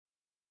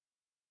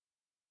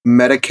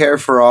Medicare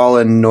for all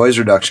and noise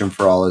reduction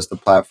for all is the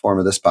platform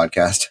of this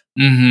podcast.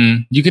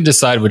 Mm-hmm. You can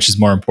decide which is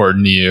more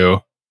important to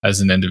you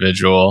as an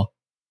individual.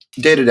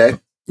 Day to day.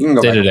 You can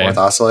go back and forth,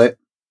 oscillate.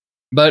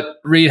 But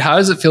Reed, how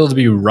does it feel to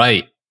be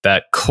right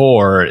that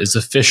Core is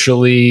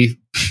officially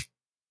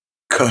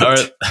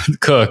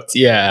cooked?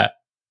 Yeah.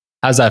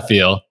 How's that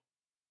feel?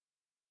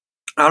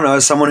 I don't know.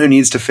 As someone who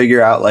needs to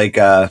figure out like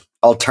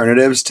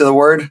alternatives to the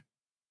word,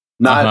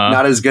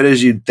 not as good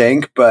as you'd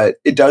think, but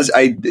it does.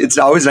 It's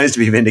always nice to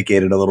be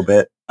vindicated a little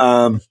bit.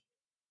 Yeah,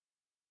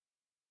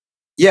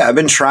 I've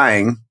been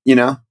trying,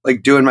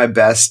 like doing my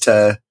best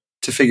to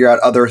figure out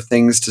other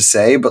things to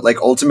say, but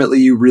like ultimately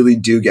you really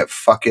do get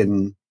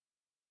fucking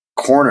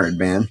cornered,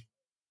 man.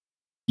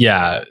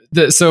 Yeah.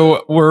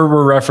 So we're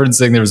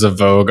referencing, there's a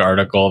Vogue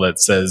article that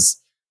says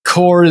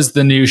Core is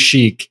the new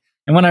chic.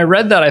 And when I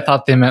read that, I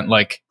thought they meant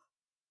like,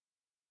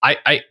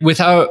 I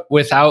without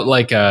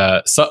like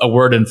a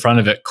word in front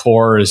of it,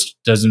 core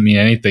doesn't mean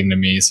anything to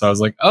me. So I was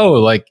like, oh,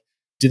 like,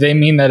 do they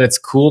mean that it's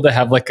cool to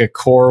have like a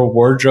core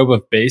wardrobe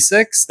of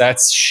basics?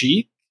 That's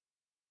chic?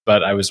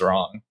 But I was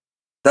wrong.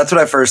 That's what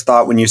I first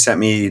thought when you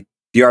sent me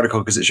the article,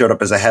 because it showed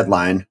up as a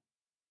headline.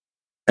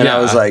 And yeah. I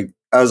was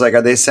like,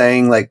 are they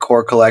saying like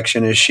core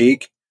collection is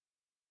chic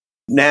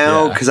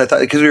now? Because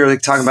we were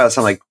like talking about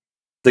something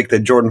like the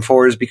Jordan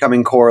 4 is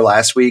becoming core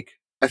last week.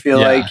 I feel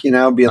like, being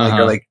like,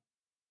 or like,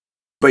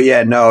 but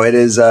yeah, no, it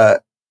is. And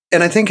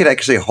I think it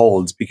actually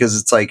holds, because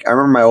it's like, I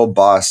remember my old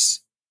boss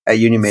at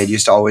Unimade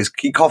used to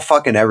he'd call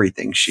fucking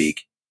everything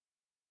chic.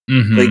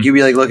 Mm-hmm. Like you'd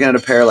be like looking at a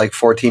pair of like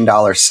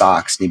 $14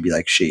 socks and you'd be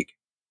like chic.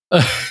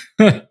 It's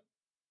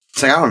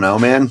like, I don't know,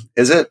 man.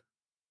 Is it?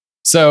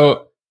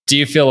 So do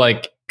you feel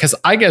like, because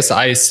I guess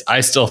I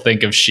still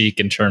think of chic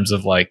in terms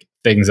of like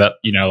things that,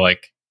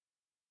 like,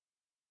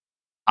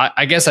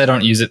 I guess I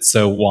don't use it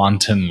so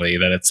wantonly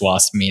that it's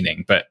lost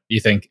meaning, but you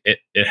think it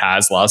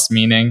has lost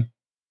meaning?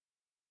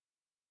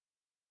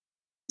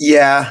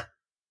 Yeah.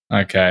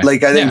 Okay.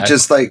 Like, I think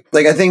just like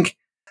I think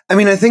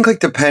like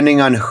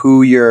depending on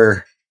who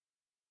you're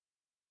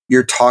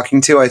talking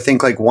to, I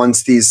think like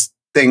once these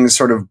things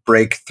sort of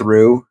break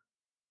through,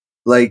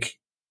 like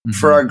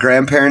for our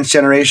grandparents'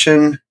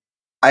 generation,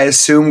 I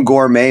assume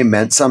gourmet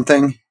meant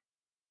something,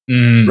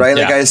 right?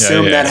 Like I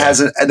assume that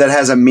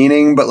has a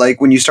meaning, but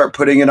like when you start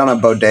putting it on a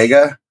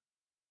bodega,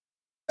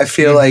 I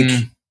feel like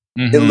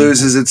it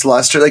loses its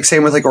luster. Like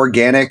same with like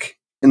organic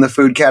in the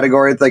food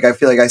category. Like I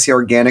feel like I see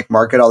organic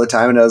market all the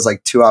time and it has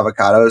like 2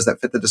 avocados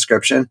that fit the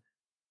description.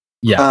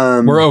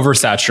 Yeah. We're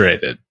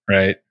oversaturated,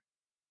 right?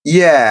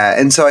 Yeah.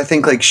 And so I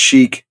think like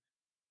chic,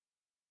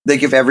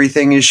 like if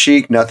everything is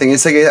chic, nothing,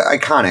 it's like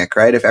iconic,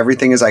 right? If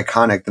everything is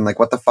iconic, then like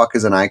what the fuck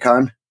is an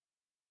icon?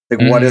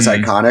 Like what is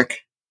iconic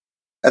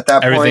at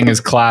that point? Everything is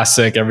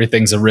classic.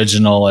 Everything's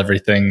original.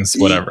 Everything's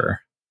whatever.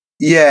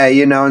 Yeah.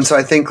 And so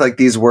I think like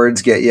these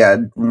words get,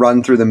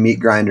 run through the meat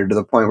grinder to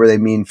the point where they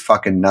mean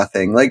fucking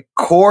nothing. Like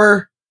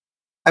core,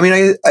 I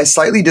mean, I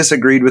slightly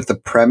disagreed with the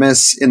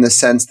premise in the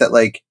sense that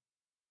like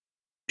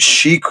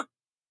chic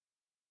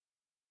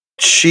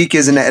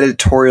is an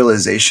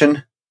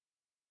editorialization,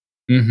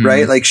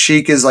 right? Like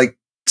chic is like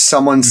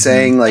someone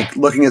saying like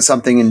looking at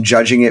something and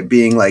judging it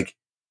being like,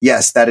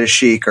 yes, that is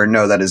chic, or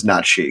no, that is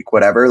not chic,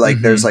 whatever. Like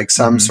there's like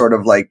some sort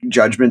of like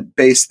judgment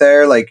base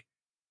there. Like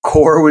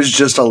core was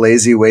just a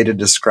lazy way to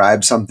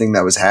describe something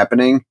that was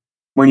happening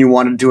when you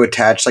wanted to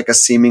attach like a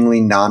seemingly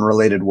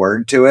non-related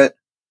word to it,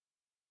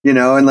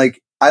 and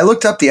like I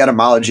looked up the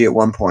etymology at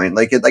one point.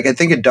 Like I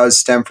think it does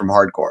stem from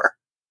hardcore.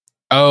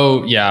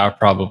 Oh yeah,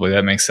 probably.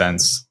 That makes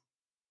sense.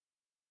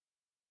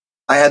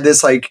 I had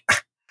this like,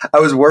 I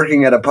was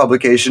working at a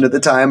publication at the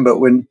time, but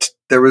when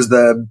there was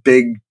the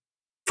big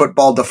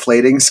football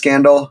deflating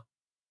scandal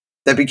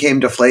that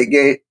became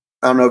Deflategate.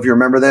 I don't know if you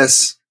remember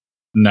this.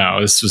 No,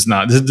 this was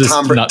not.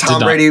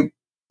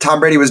 Tom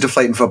Brady was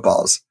deflating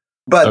footballs.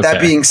 But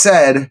that being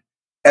said,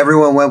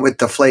 everyone went with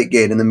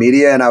Deflategate in the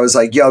media. And I was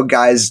like, yo,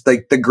 guys,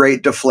 like the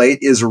great deflate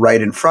is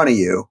right in front of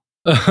you.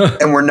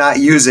 And we're not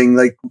using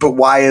like, but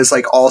why is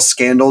like all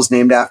scandals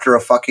named after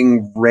a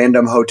fucking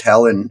random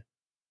hotel in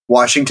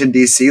Washington,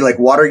 D.C.? Like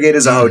Watergate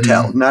is a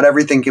hotel. Not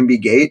everything can be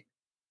gate.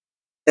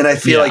 And I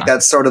feel like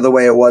that's sort of the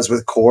way it was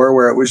with core,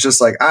 where it was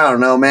just like, I don't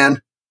know,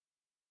 man.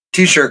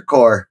 T-shirt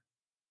core.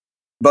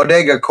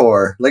 Bodega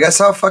core. Like I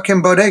saw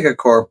fucking Bodega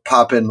core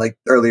pop in like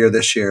earlier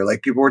this year.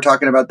 Like people were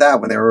talking about that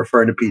when they were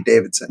referring to Pete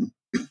Davidson.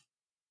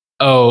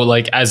 Oh,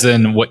 like as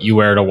in what you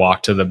wear to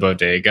walk to the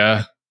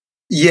bodega?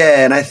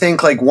 Yeah, and I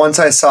think like once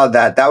I saw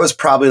that was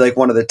probably like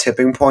one of the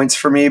tipping points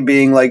for me,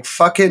 being like,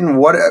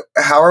 fucking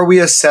how are we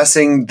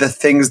assessing the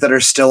things that are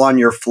still on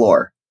your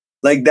floor?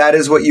 Like that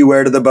is what you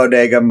wear to the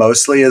bodega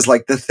mostly, is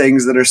like the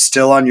things that are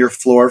still on your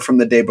floor from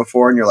the day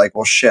before. And you're like,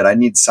 well, shit, I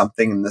need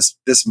something in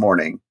this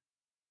morning.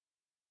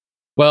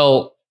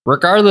 Well,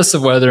 regardless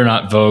of whether or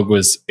not Vogue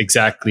was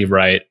exactly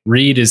right,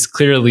 Reed is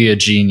clearly a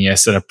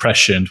genius and a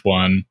prescient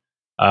one,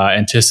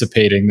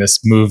 anticipating this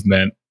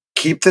movement.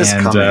 Keep this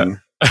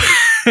coming.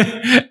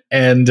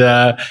 And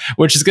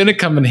which is going to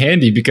come in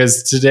handy,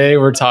 because today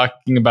we're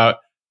talking about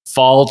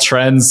fall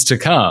trends to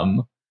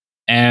come.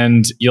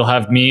 and you'll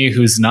have me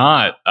who's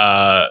not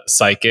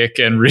psychic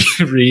and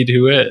read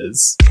who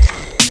is.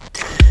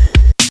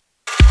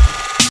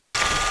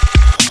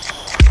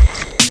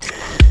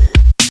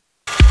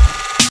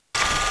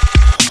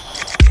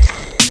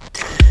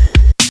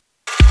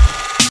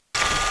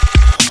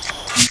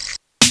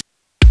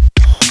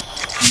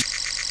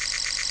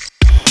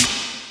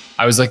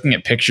 I was looking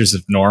at pictures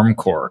of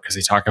normcore because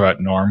they talk about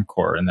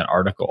normcore in that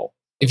article.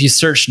 If you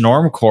search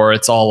normcore,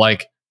 it's all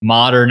like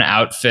modern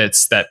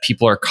outfits that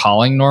people are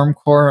calling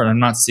normcore. And I'm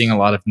not seeing a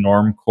lot of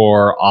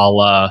normcore a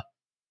la, was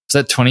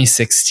that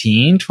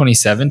 2016,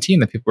 2017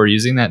 that people were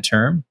using that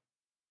term?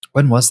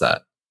 When was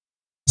that?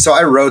 So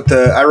I wrote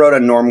a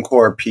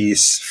normcore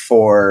piece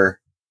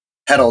for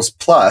Pedals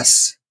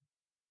Plus.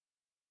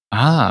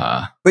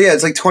 Ah. But yeah,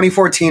 it's like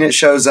 2014 it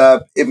shows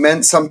up. It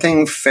meant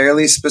something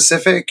fairly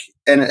specific,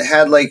 and it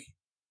had like,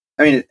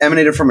 I mean, it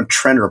emanated from a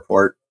trend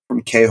report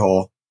from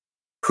K-Hole,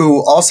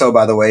 who also,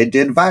 by the way,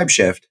 did Vibe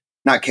Shift.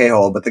 Not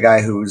K-Hole, but the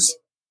guy who's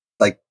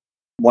like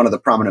one of the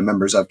prominent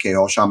members of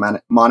K-Hole, Sean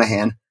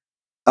Monahan.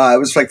 It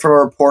was like from a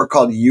report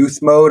called Youth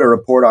Mode, a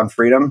report on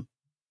freedom.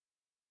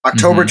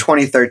 October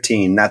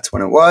 2013, that's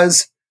when it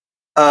was.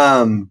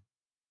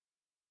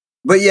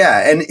 But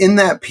yeah, and in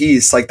that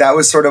piece, like that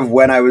was sort of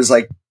when I was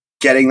like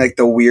getting like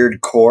the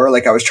weird core.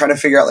 Like I was trying to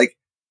figure out like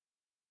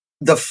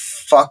the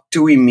fuck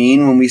do we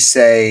mean when we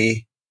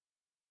say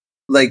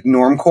like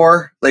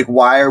normcore? Like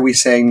why are we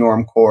saying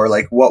normcore?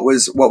 Like what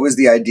was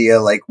the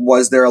idea? Like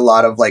was there a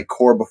lot of like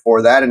core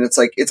before that? And it's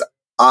like it's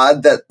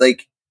odd that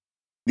like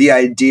the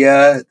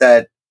idea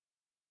that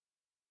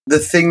the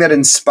thing that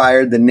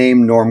inspired the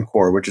name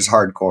normcore, which is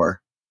hardcore,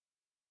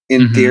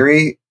 in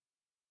theory,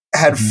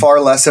 had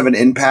far less of an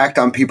impact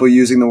on people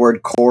using the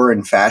word core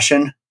in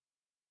fashion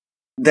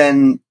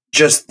than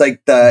just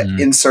like the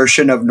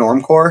insertion of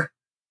normcore,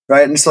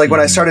 right? And so like when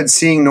I started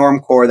seeing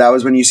normcore, that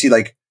was when you see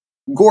like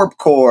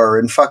gorpcore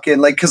and fucking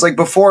like, because like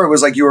before it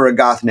was like you were a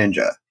goth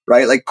ninja,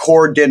 right? Like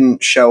core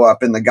didn't show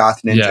up in the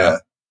goth ninja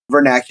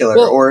vernacular,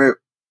 or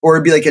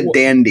it'd be like a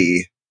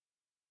dandy.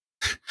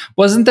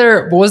 Wasn't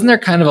there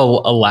kind of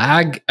a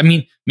lag? I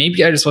mean,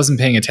 maybe I just wasn't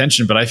paying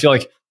attention, but I feel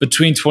like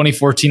between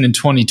 2014 and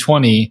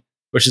 2020,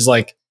 which is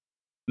like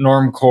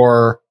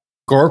normcore,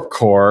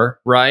 gorpcore,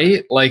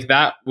 right? Like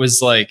that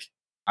was like,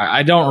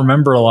 I don't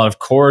remember a lot of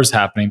cores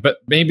happening, but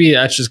maybe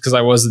that's just because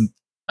I wasn't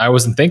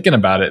thinking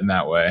about it in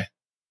that way.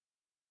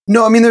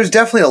 No, I mean, there's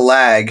definitely a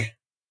lag.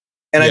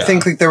 And I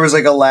think like there was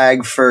like a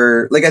lag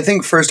for like, I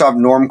think first off,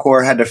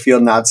 normcore had to feel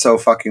not so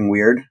fucking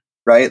weird,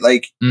 right?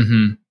 Like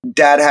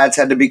dad hats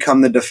had to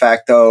become the de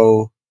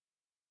facto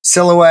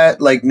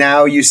silhouette. Like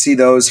now you see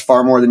those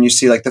far more than you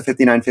see like the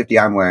 5950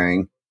 I'm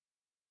wearing.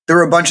 There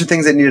were a bunch of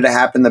things that needed to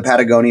happen. The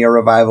Patagonia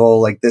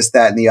revival, like this,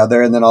 that, and the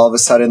other. And then all of a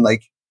sudden,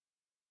 like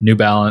New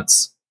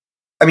Balance.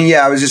 I mean,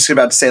 yeah, I was just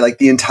about to say like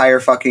the entire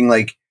fucking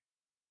like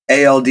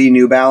ALD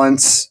New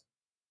Balance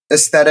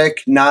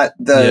aesthetic, not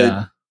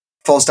the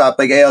full stop.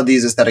 Like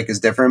ALD's aesthetic is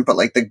different, but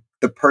like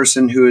the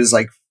person who is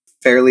like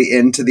fairly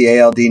into the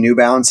ALD New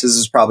Balances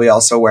is probably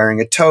also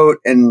wearing a tote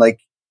and like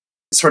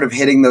sort of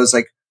hitting those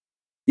like,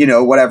 you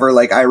know, whatever,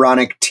 like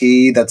ironic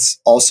tee that's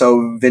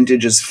also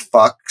vintage as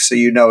fuck. So,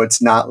 you know,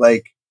 it's not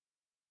like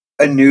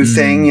a new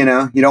thing, you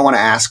know, you don't want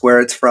to ask where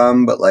it's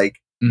from, but like,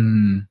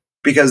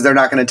 because they're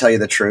not going to tell you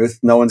the truth.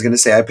 No one's going to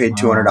say I paid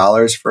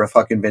 $200 for a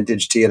fucking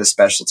vintage tee at a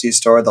specialty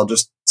store. They'll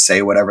just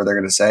say whatever they're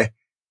going to say.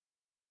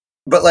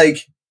 But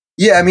like,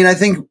 yeah, I mean, I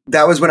think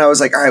that was when I was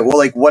like, all right, well,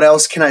 like what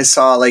else can I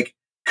saw? Like,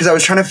 cause I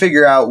was trying to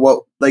figure out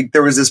what, like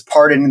there was this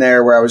part in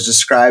there where I was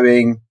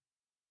describing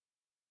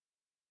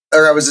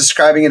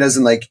it as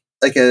in like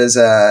as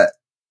a,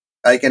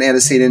 like an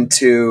antecedent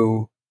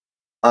to,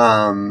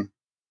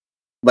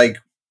 like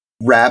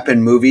rap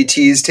and movie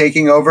tees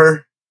taking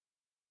over.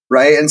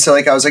 Right. And so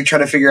like, I was like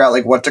trying to figure out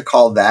like what to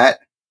call that.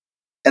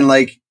 And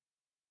like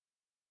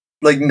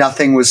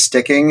nothing was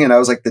sticking. And I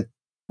was like, the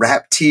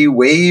rap tee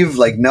wave,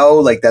 like, no,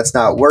 like that's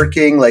not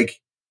working. Like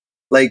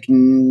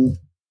neo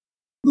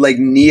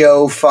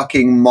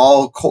fucking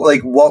mall.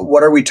 Like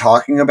what are we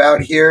talking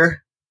about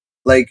here?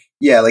 Like,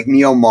 yeah, like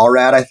neo mall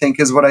rat, I think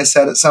is what I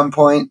said at some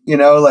point, you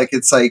know, like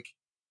it's like,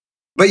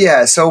 but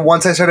yeah. So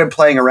once I started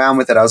playing around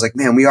with it, I was like,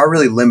 man, we are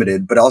really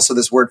limited, but also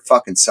this word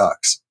fucking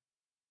sucks.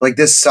 Like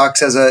this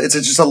sucks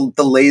the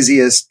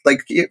laziest,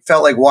 like it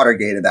felt like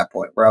Watergate at that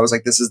point where I was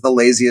like, this is the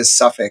laziest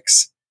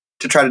suffix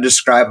to try to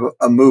describe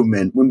a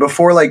movement when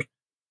before like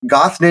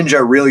Goth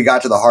Ninja really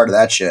got to the heart of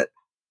that shit.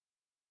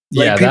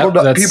 Like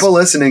people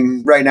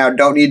listening right now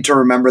don't need to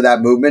remember that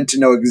movement to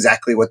know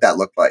exactly what that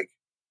looked like.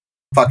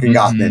 Fucking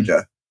Goth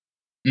Ninja.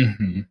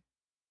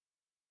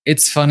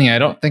 It's funny. I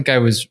don't think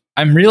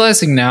I'm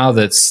realizing now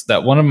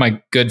that one of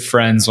my good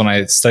friends when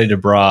I studied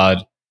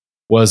abroad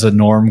was a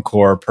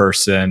normcore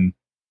person,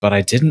 but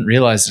I didn't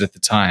realize it at the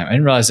time. I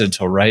didn't realize it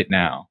until right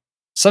now.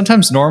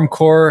 Sometimes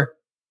normcore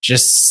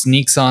just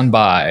sneaks on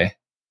by,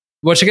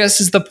 which I guess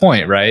is the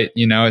point, right?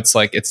 You know, it's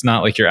like, it's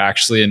not like you're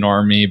actually a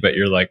normie, but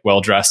you're like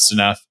well-dressed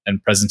enough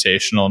and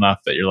presentational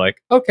enough that you're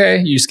like,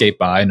 okay, you skate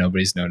by,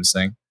 nobody's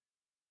noticing.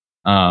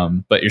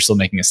 But you're still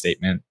making a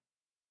statement.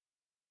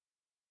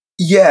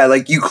 Yeah,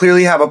 like you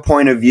clearly have a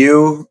point of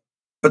view,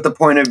 but the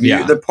point of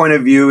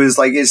view is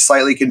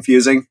slightly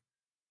confusing.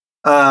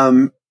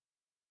 So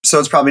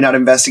it's probably not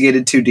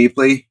investigated too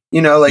deeply.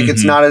 You know, like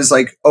it's not as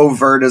like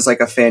overt as like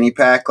a fanny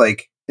pack.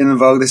 Like in the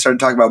Vogue, they started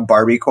talking about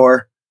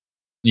Barbiecore.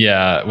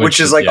 Yeah, which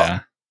is like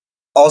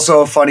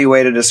also a funny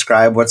way to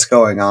describe what's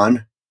going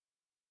on.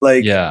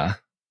 Like, yeah.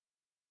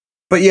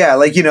 But yeah,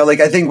 like, you know,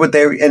 like I think what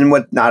they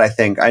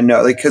I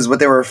know, like, because what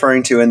they were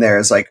referring to in there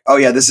is like, oh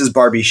yeah, this is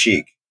Barbie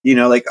chic. You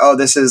know, like, oh,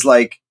 this is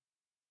like,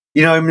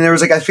 you know, I mean, there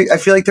was like, I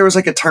feel like there was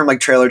like a term like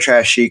trailer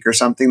trash chic or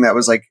something that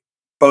was like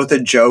both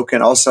a joke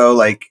and also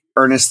like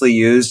earnestly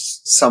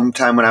used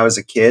sometime when I was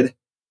a kid,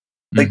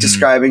 like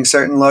describing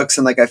certain looks.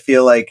 And like, I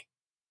feel like,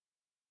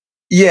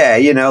 yeah,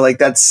 you know,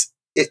 like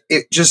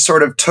it just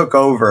sort of took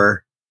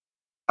over.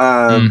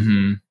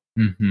 And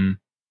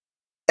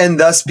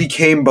thus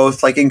became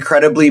both like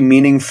incredibly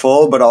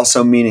meaningful, but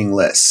also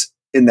meaningless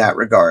in that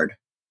regard.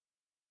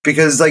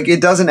 Because like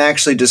it doesn't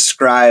actually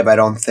describe, I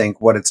don't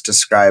think, what it's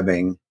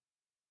describing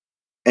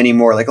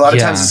anymore. Like a lot of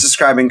times it's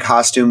describing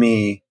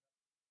costumey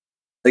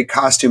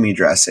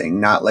dressing,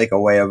 not like a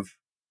way of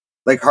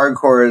like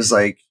hardcore is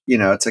like, you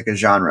know, it's like a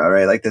genre,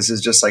 right? Like this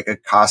is just like a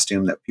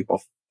costume that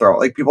people throw.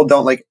 Like people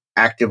don't like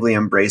actively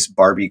embrace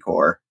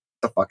Barbiecore.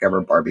 The fuck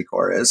ever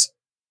Barbiecore is.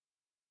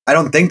 I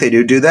don't think they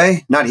do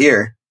they? Not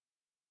here.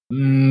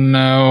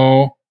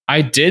 No.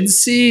 I did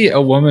see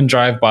a woman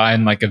drive by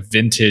in like a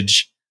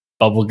vintage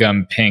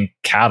bubblegum pink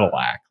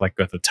Cadillac, like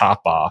with the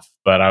top off.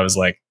 But I was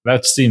like,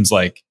 that seems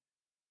like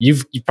you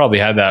probably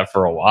had that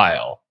for a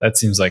while. That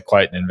seems like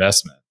quite an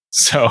investment.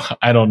 So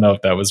I don't know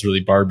if that was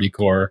really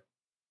Barbiecore.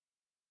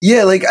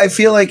 Yeah, like I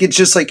feel like it's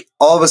just like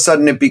all of a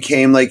sudden it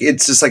became like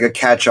it's just like a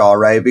catch-all,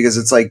 right? Because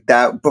it's like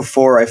that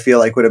before I feel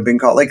like would have been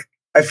called like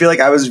I feel like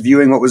I was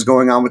viewing what was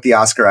going on with the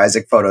Oscar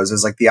Isaac photos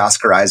as like the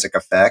Oscar Isaac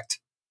effect.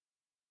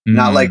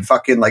 Not like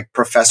fucking like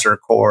Professor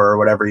Core or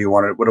whatever you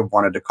would have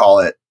wanted to call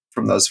it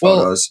from those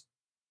photos.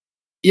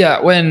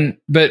 Yeah,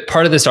 but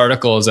part of this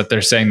article is that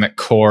they're saying that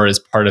Core is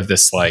part of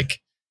this like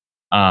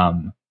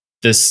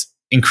this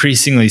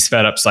increasingly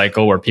sped up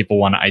cycle where people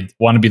want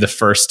to be the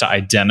first to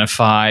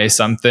identify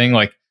something.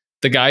 Like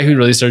the guy who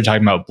really started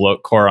talking about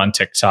bloatcore on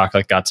TikTok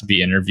like got to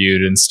be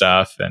interviewed and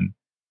stuff, and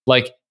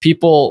like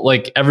people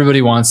like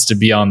everybody wants to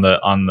be on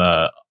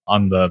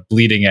the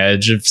bleeding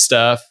edge of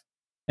stuff.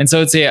 And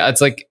so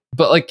it's like,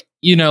 but like,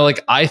 you know,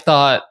 like I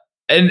thought,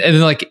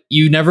 and like,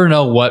 you never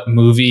know what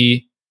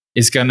movie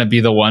is going to be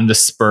the one to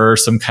spur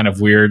some kind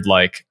of weird,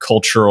 like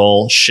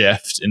cultural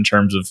shift in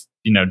terms of,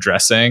 you know,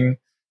 dressing.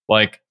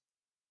 Like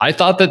I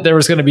thought that there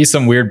was going to be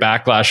some weird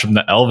backlash from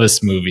the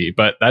Elvis movie,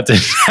 but that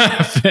didn't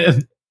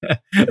happen.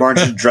 Aren't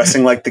you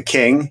dressing like the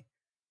king?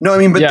 No, I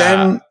mean,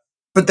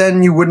 but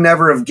then you would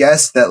never have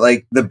guessed that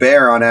like the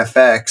bear on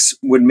FX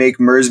would make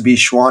Mersby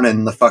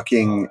Schwanen the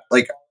fucking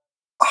like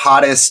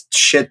hottest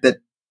shit that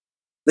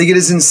like it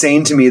is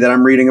insane to me that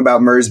I'm reading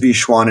about Mersby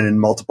Schwanen in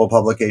multiple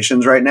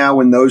publications right now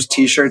when those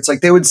t-shirts like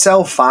they would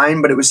sell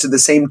fine, but it was to the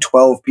same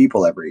 12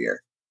 people every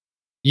year.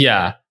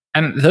 Yeah.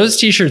 And those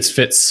t-shirts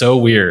fit so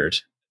weird.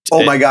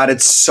 Oh my God,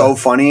 it's so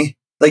funny.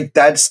 Like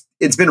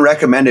it's been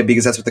recommended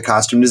because that's what the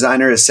costume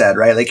designer has said,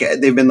 right? Like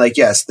they've been like,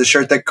 yes, the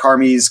shirt that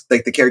Carmi's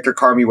like the character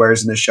Carmi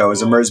wears in the show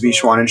is a Mersby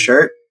Schwanen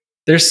shirt.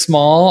 They're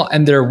small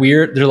and they're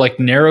weird. They're like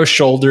narrow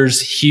shoulders,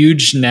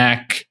 huge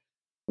neck,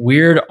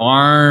 weird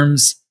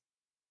arms.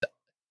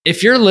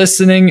 If you're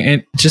listening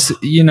and just,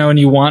 you know, and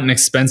you want an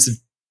expensive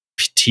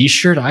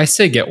t-shirt, I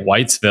say get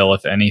Whitesville,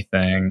 if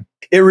anything.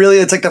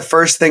 It's like the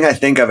first thing I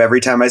think of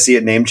every time I see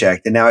it name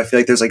checked. And now I feel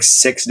like there's like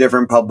 6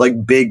 different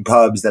big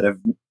pubs that have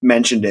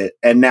mentioned it.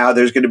 And now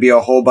there's going to be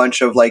a whole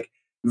bunch of like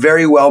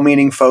very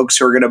well-meaning folks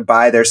who are going to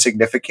buy their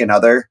significant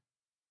other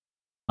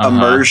a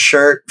Mers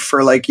shirt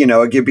for like, you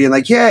know, being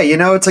like, yeah, you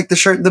know, it's like the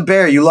shirt of the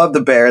bear. You love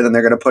the bear. Then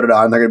they're going to put it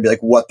on. And they're going to be like,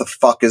 what the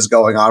fuck is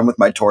going on with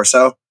my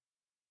torso?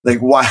 Like,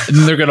 why? And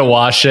they're going to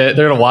wash it.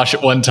 They're going to wash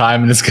it one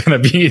time and it's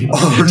going to be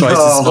twice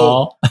as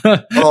small.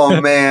 Oh,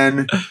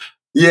 man.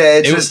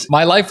 Yeah,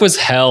 my life was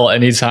hell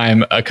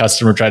anytime a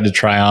customer tried to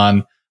try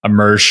on a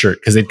Mers shirt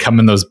because they'd come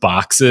in those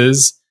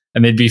boxes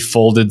and they'd be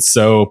folded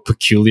so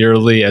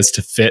peculiarly as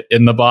to fit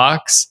in the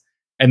box.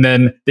 And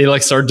then they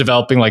like started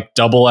developing like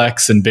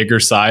XX and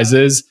bigger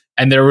sizes.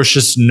 And there was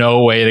just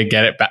no way to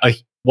get it back. Like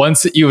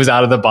once it was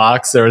out of the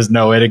box, there was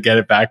no way to get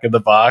it back in the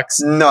box.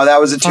 No, that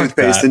was a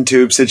toothpaste and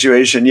tube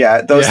situation.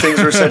 Yeah, those things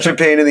were such a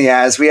pain in the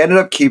ass. We ended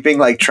up keeping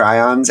like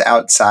try-ons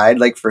outside,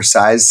 like for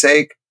size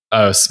sake.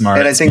 Oh, smart.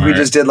 And I think we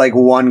just did like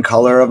one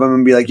color of them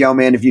and be like, yo,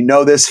 man, if you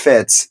know this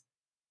fits,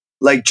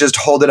 like just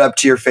hold it up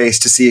to your face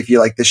to see if you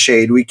like the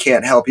shade. We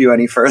can't help you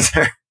any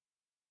further.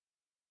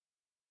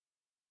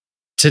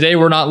 Today,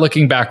 we're not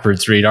looking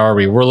backwards, Reed, are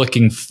we? We're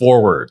looking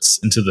forwards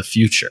into the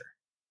future.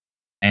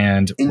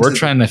 And we're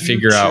trying to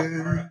figure out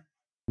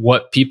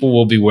what people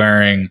will be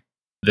wearing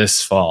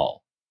this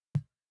fall.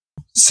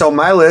 So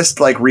my list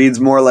like reads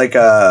more like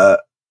a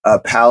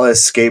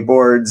Palace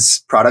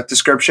Skateboards product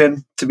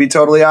description, to be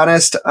totally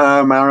honest. I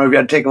don't know if you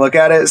got to take a look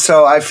at it.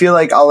 So I feel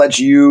like I'll let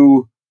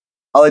you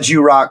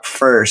rock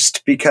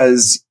first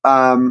because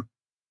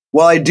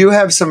while I do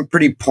have some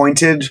pretty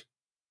pointed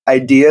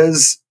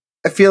ideas,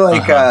 I feel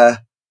like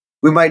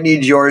we might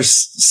need yours,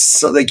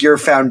 so, like your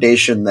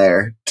foundation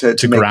there to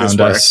make ground this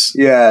work. Us.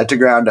 Yeah, to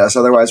ground us.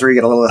 Otherwise, we're gonna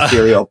get a little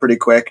ethereal pretty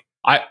quick.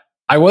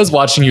 I was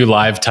watching you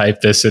live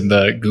type this in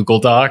the Google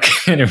Doc,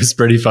 and it was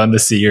pretty fun to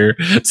see your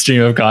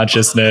stream of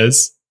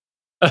consciousness.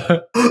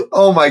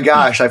 Oh my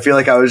gosh, I feel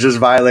like I was just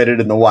violated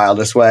in the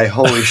wildest way.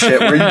 Holy shit.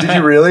 Did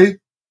you really?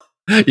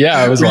 Yeah,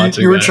 I was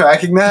watching. You were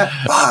tracking that?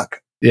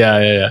 Fuck.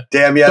 Yeah.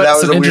 Damn, yeah, that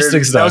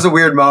was a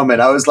weird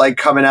moment. I was like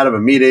coming out of a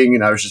meeting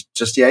and I was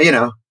just yeah, you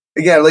know.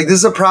 Again, like this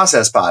is a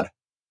process pod.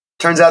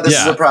 Turns out this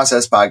is a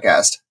process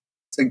podcast.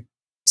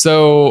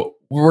 So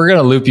we're going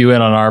to loop you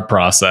in on our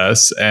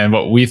process and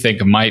what we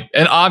think might,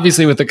 and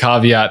obviously with the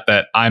caveat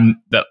that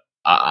I'm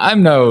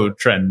no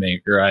trend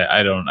maker.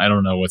 I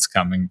don't know what's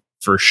coming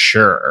for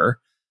sure.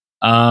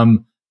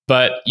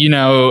 But you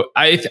know,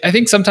 I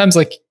think sometimes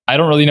like I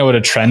don't really know what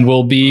a trend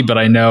will be, but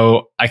I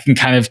know I can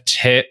kind of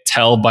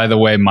tell by the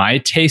way my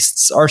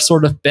tastes are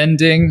sort of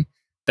bending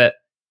that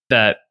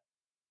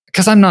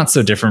because I'm not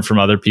so different from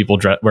other people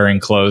wearing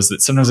clothes, that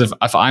sometimes if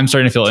I'm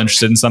starting to feel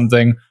interested in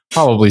something,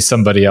 probably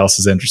somebody else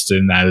is interested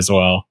in that as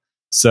well.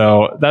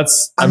 So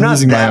I'm not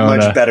using that my own,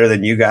 much better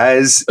than you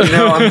guys. You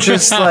know, I'm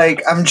just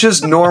I'm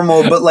just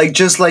normal, but like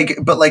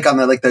on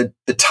the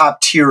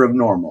top tier of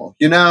normal,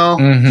 you know?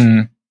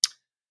 Mm-hmm.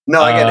 No,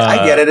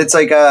 I get it. It's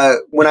like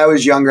when I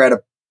was younger, I had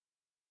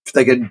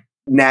a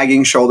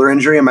nagging shoulder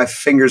injury and my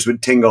fingers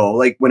would tingle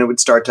like when it would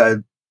start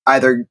to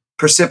either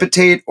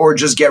precipitate or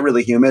just get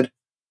really humid.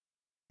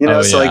 You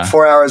know, like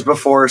 4 hours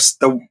before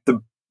when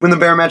the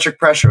barometric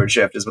pressure would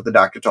shift is what the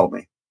doctor told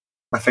me.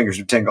 My fingers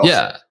would tingle.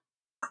 Yeah.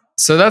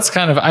 So that's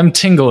kind of, I'm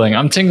tingling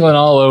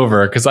all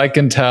over because I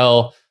can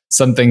tell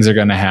some things are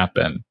going to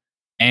happen.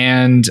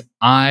 And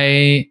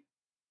I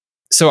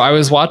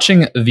was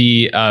watching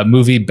the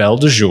movie Belle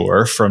de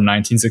Jour from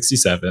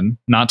 1967.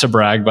 Not to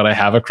brag, but I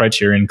have a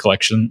Criterion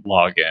Collection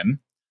login.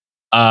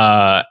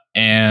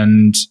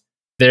 And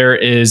there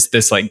is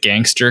this like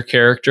gangster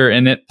character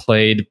in it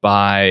played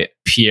by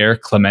Pierre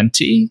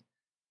Clementi.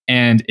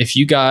 And if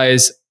you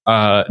guys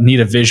need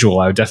a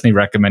visual, I would definitely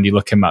recommend you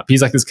look him up.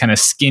 He's like this kind of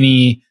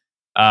skinny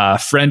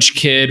French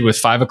kid with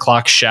 5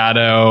 o'clock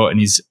shadow.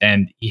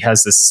 And he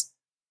has this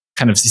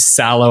kind of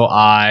sallow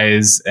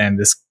eyes and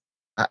this,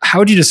 how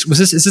would you is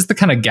this the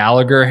kind of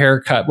Gallagher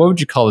haircut? What would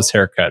you call this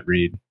haircut,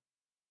 Reed?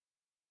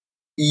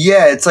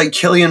 Yeah, it's like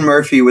Cillian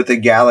Murphy with a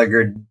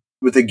Gallagher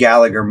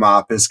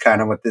mop is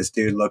kind of what this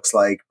dude looks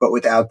like, but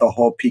without the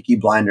whole Peaky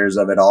Blinders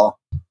of it all.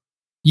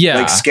 Yeah.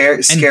 Like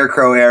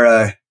Scarecrow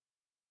era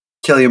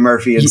Cillian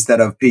Murphy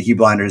instead of Peaky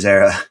Blinders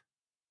era.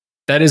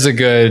 That's a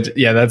good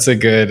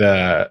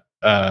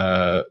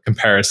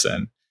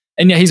comparison.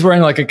 And yeah, he's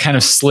wearing like a kind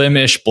of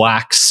slimish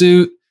black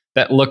suit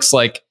that looks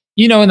like,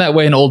 you know, in that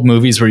way in old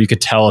movies where you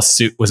could tell a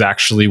suit was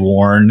actually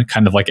worn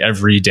kind of like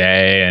every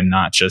day and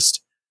not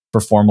just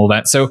for formal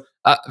events. So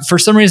for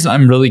some reason,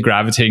 I'm really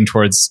gravitating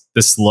towards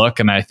this look.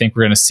 And I think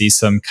we're going to see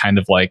some kind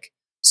of like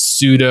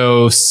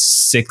pseudo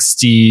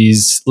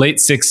 60s, late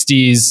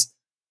 60s,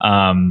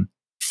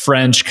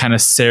 French kind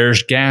of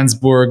Serge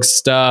Gainsbourg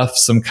stuff,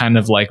 some kind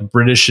of like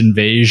British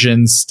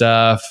invasion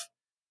stuff.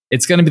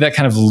 It's going to be that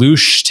kind of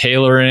louche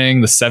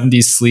tailoring, the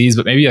 70s sleeves,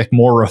 but maybe like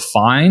more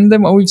refined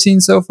than what we've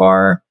seen so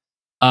far.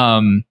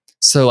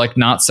 So like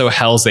not so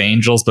Hell's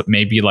Angels, but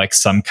maybe like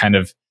some kind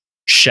of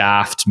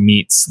Shaft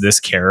meets this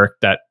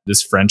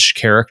French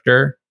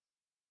character.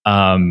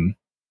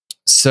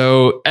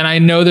 So, and I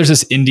know there's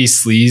this indie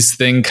sleaze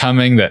thing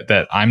coming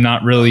that I'm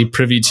not really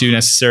privy to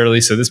necessarily.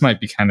 So this might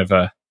be kind of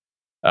a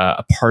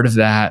part of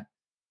that.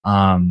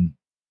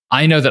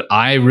 I know that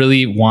I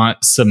really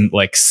want some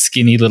like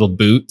skinny little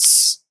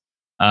boots,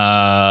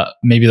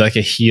 maybe like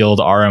a heeled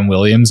RM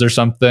Williams or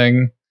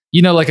something.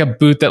 You know, like a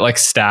boot that like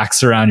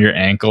stacks around your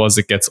ankle as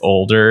it gets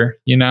older,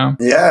 you know?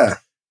 Yeah.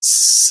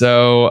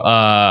 So,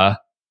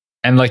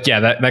 and like, yeah,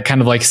 that kind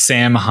of like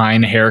Sam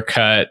Hine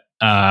haircut.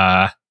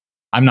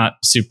 I'm not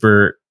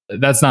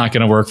that's not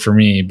going to work for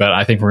me, but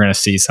I think we're going to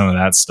see some of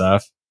that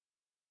stuff.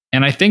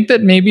 And I think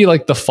that maybe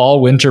like the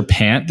fall winter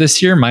pant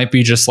this year might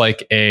be just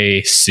like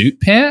a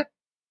suit pant,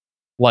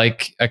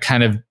 like a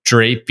kind of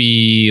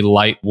drapey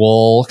light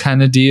wool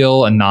kind of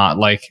deal, and not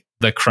like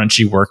the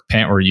crunchy work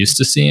pant we're used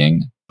to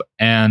seeing.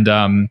 And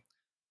I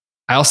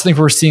also think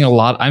I'm seeing a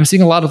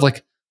lot of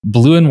like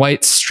blue and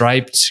white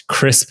striped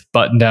crisp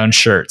button down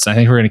shirts. I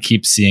think we're going to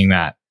keep seeing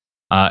that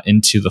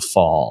into the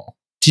fall.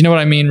 Do you know what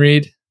I mean,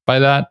 Reed, by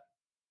that?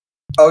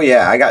 Oh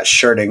yeah, I got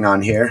shirting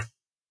on here.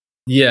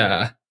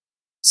 Yeah.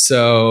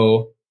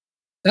 So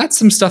that's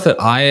some stuff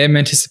that I am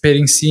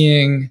anticipating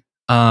seeing.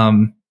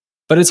 But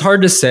it's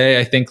hard to say.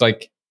 I think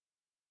like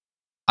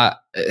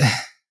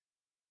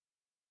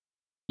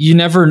you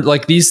never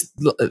like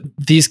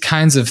these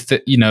kinds of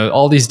you know,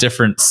 all these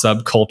different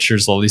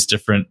subcultures, all these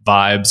different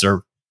vibes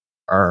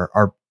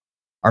are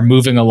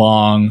moving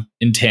along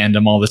in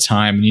tandem all the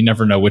time, and you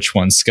never know which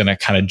one's going to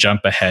kind of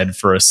jump ahead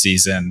for a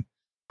season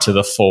to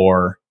the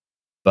fore.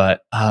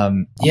 But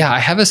yeah, I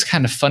have this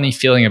kind of funny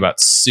feeling about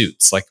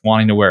suits, like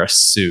wanting to wear a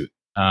suit.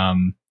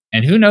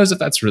 And who knows if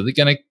that's really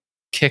going to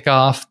kick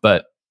off,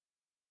 but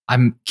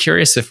I'm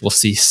curious if we'll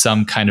see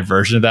some kind of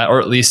version of that, or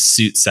at least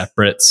suit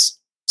separates.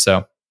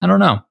 So I don't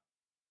know.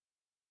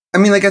 I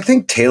mean, like, I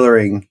think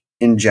tailoring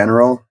in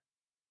general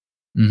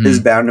is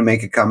bound to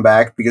make a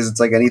comeback, because it's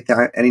like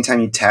anytime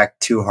you tack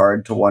too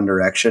hard to one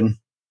direction,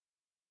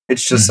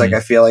 it's just like, I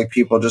feel like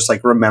people just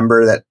like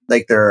remember that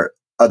like there are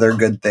other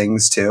good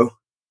things too.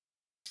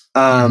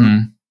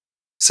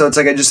 So it's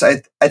like,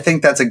 I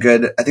think that's a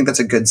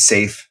good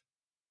safe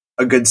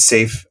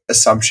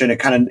assumption. It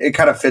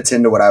kind of fits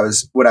into what I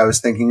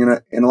was thinking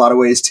in a lot of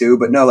ways too.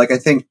 But no, like, I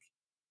think,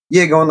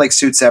 yeah, going like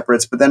suit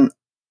separates,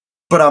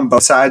 but on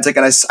both sides, like,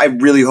 and I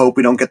really hope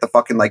we don't get the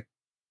fucking like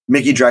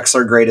Mickey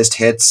Drexler greatest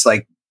hits,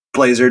 like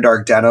blazer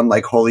dark denim.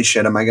 Like, holy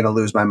shit, am I going to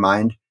lose my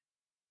mind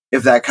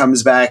if that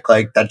comes back?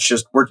 Like, that's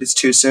just work. It's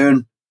too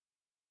soon.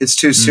 It's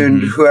too soon.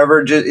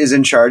 Whoever is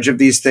in charge of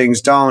these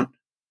things, don't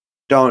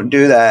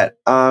do that.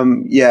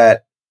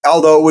 Yet.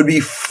 Although it would be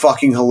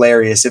fucking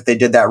hilarious if they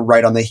did that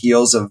right on the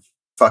heels of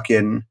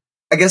fucking,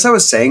 I guess I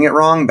was saying it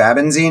wrong,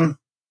 Babenzine.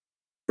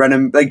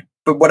 Brennan, like,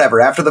 but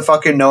whatever. After the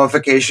fucking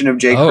notification of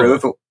J.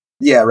 Crew.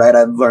 Yeah, right.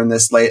 I've learned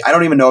this late. I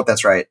don't even know if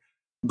that's right.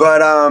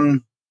 But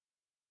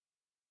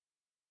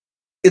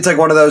it's like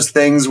one of those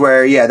things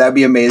where, yeah, that'd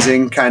be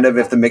amazing, kind of,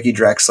 if the Mickey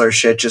Drexler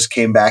shit just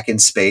came back in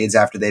spades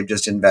after they've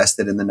just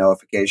invested in the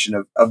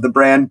notification of the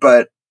brand.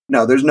 But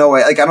no, there's no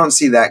way. Like, I don't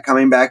see that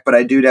coming back, but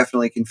I do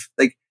definitely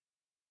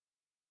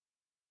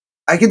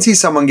I can see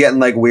someone getting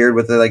like weird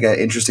with like an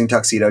interesting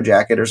tuxedo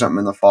jacket or something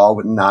in the fall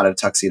with not a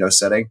tuxedo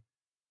setting.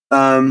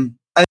 I think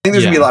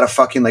there's gonna be a lot of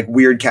fucking like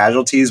weird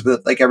casualties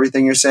with like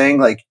everything you're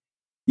saying. Like,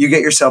 you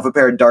get yourself a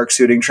pair of dark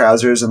suiting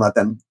trousers and let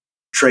them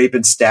drape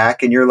and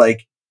stack, and you're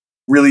like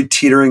really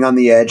teetering on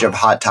the edge of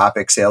Hot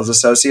Topic sales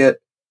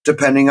associate,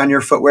 depending on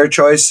your footwear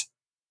choice.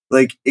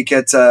 Like, it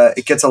gets a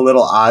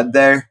little odd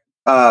there,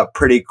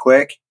 pretty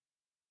quick.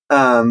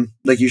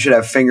 Like, you should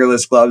have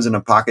fingerless gloves and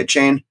a pocket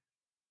chain,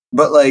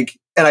 but like.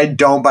 And I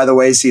don't, by the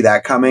way, see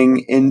that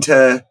coming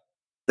into,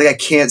 like, I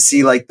can't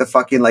see like the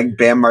fucking like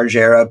Bam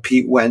Margera,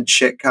 Pete Wentz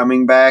shit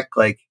coming back.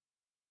 Like,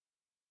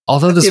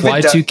 although this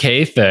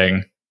Y2K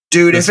thing,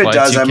 dude, if it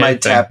does, I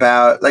might tap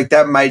out. Like,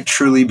 that might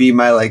truly be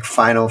my like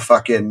final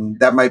fucking,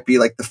 that might be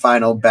like the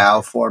final bow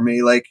for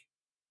me. Like,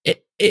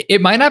 it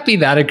might not be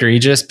that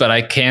egregious, but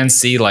I can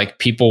see like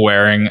people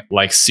wearing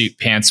like suit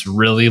pants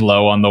really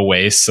low on the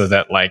waist so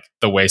that like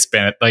the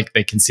waistband, like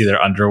they can see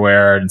their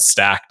underwear and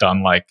stacked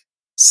on like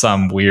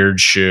some weird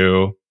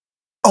shoe.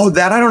 Oh,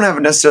 that I don't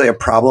have necessarily a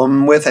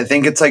problem with. I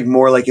think it's like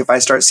more like if I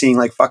start seeing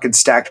like fucking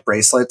stacked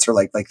bracelets or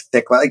like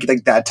thick like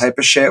that type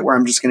of shit, where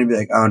I'm just gonna be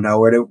like, oh no,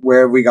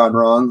 where have we gone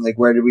wrong? Like,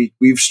 where did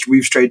we've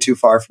strayed too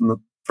far from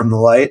the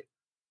light.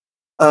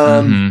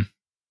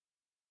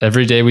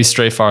 Every day we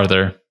stray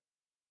farther.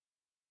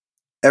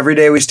 Every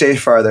day we stay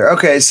farther.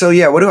 Okay, so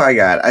yeah, what do I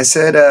got? I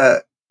said,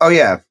 oh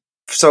yeah,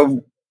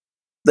 so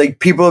like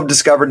people have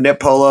discovered knit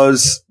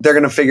polos. They're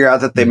gonna figure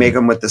out that they make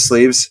them with the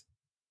sleeves.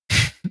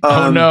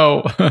 Oh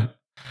no.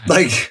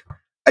 Like,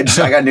 I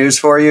got news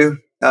for you.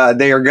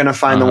 They are going to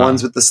find the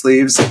ones with the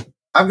sleeves.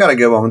 I've got a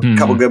good one, a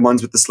couple good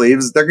ones with the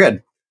sleeves. They're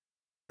good.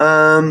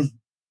 And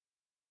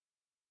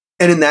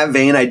in that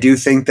vein, I do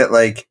think that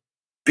like,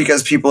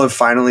 because people have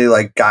finally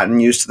like gotten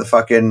used to the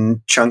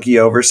fucking chunky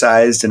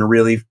oversized and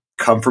really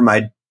come from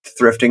my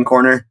thrifting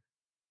corner,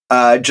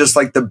 just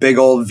like the big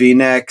old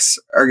V-necks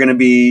are going to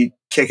be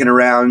kicking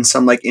around,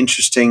 some like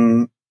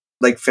interesting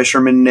like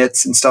fisherman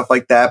knits and stuff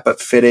like that,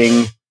 but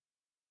fitting.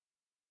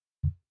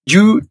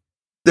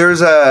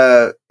 There's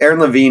Aaron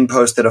Levine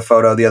posted a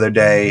photo the other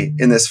day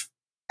in this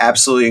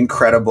absolutely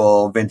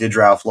incredible vintage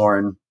Ralph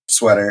Lauren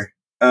sweater.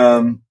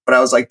 But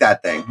I was like,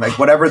 that thing, like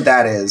whatever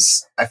that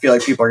is, I feel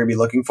like people are gonna be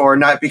looking for,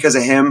 not because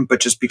of him, but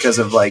just because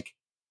of like,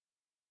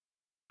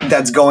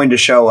 that's going to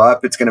show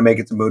up. It's going to make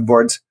it to mood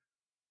boards.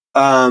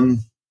 What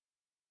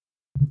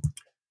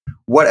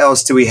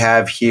else do we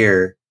have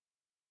here?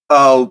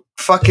 Oh,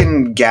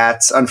 fucking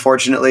Gats.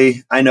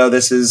 Unfortunately, I know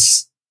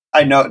this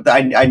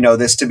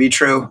to be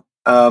true.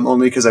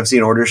 Only because I've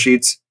seen order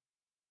sheets.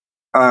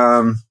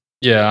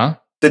 Yeah.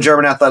 The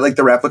German Athletic, like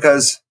the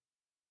replicas.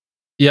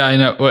 Yeah, I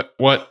know.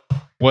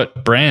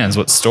 What brands?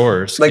 What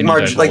stores? Like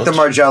like the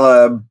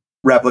Margiela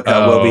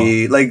replica will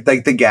be like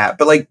the Gat,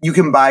 but like you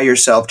can buy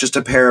yourself just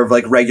a pair of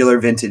like regular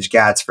vintage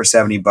Gats for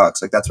 $70.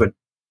 Like that's what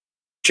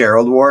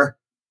Gerald wore.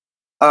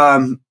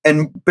 And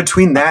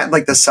between that and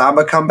like the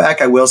Samba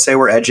comeback, I will say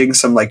we're edging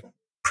some like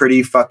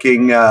pretty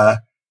fucking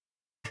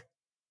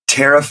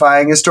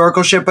terrifying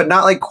historical shit, but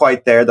not like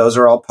quite there. Those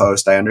are all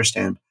post. I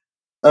understand.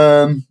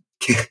 Can't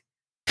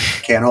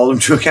hold them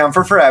to account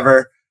for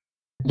forever.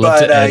 Love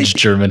to edge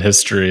German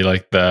history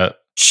like that.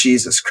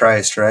 Jesus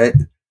Christ, right?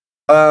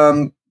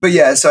 But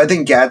yeah, so I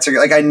think Gats are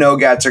like, I know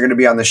Gats are going to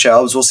be on the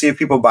shelves. We'll see if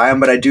people buy them,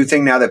 but I do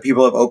think now that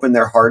people have opened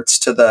their hearts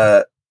to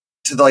the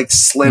like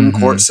slim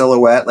court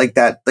silhouette, like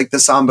that, like the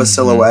Samba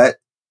silhouette,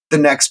 the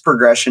next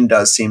progression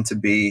does seem to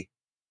be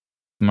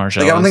Margielas.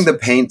 Like, I don't think the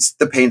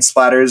paint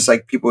splatters,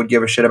 like people would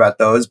give a shit about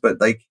those,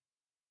 but like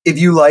if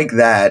you like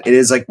that, it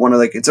is like one of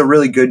like, it's a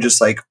really good,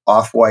 just like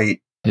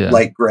off-white,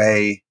 light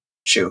gray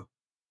shoe.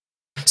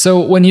 So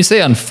when you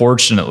say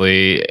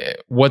unfortunately,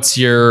 what's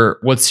your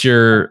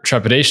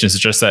trepidation? Is it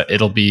just that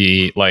it'll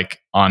be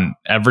like on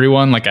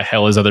everyone, like a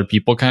hell is other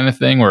people kind of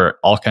thing, where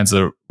all kinds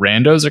of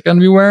randos are going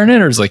to be wearing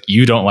it, or is like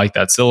you don't like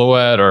that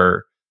silhouette,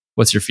 or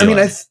what's your feeling?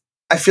 I mean,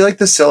 I feel like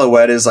the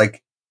silhouette is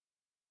like,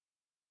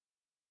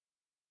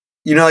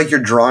 you know, like you're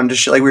drawn to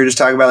shit. Like we were just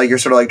talking about, like you're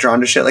sort of like drawn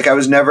to shit. Like I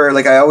was never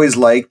like, I always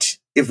liked,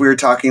 if we were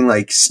talking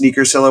like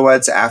sneaker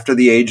silhouettes after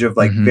the age of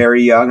like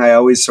very young, I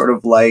always sort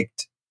of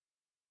liked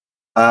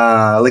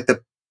like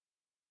the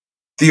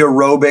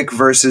aerobic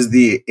versus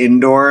the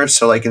indoor.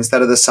 So like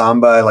instead of the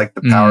Samba, I like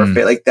the Power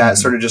Fit, like that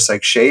sort of just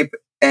like shape.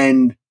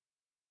 And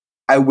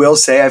I will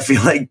say, I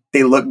feel like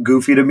they look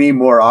goofy to me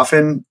more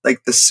often.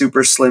 Like the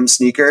super slim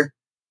sneaker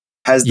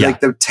has like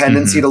the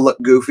tendency to look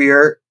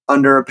goofier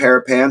under a pair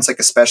of pants, like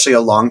especially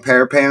a long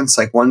pair of pants,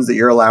 like ones that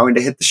you're allowing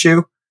to hit the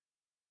shoe.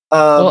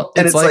 Well,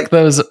 and it's like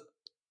those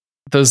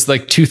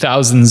like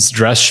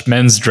 2000s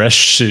men's dress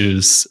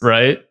shoes,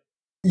 right?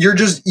 You're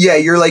just,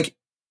 you're like,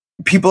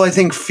 people I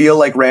think feel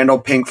like Randall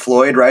Pink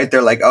Floyd, right?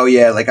 They're like, oh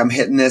yeah, like I'm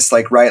hitting this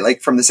like right,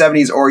 like from the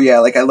 70s, or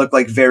like I look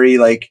like very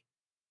like,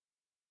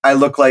 I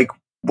look like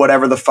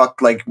whatever the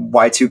fuck like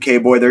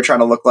Y2K boy they're trying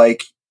to look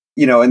like,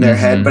 you know, in their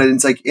head. But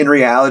it's like in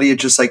reality,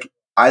 it's just like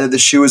either the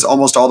shoe is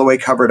almost all the way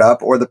covered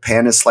up or the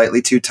pant is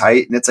slightly too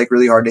tight, and it's like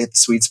really hard to hit the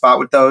sweet spot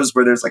with those,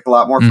 where there's like a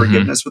lot more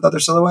forgiveness with other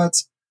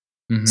silhouettes.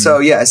 So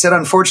yeah, I said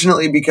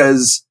unfortunately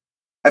because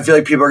I feel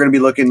like people are going to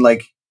be looking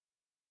like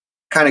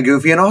kind of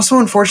goofy, and also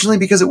unfortunately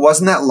because it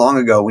wasn't that long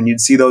ago when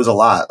you'd see those a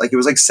lot. Like it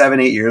was like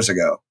 7-8 years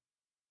ago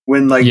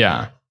when like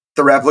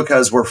the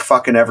replicas were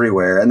fucking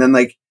everywhere, and then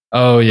like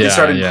they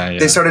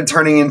started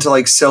turning into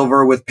like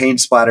silver with paint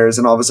splatters,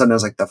 and all of a sudden I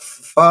was like, the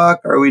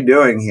fuck are we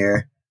doing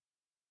here?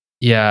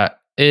 Yeah,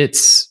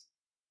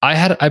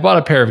 I bought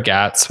a pair of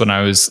Gats when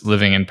I was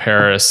living in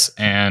Paris,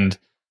 and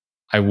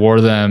I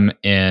wore them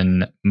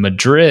in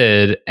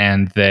Madrid,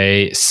 and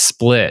they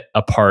split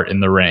apart in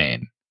the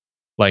rain.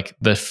 Like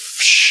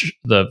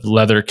the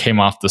leather came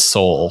off the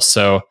sole.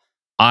 So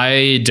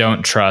I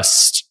don't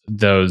trust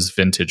those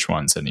vintage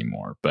ones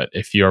anymore. But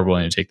if you are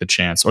willing to take the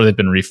chance, or they've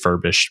been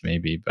refurbished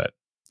maybe, but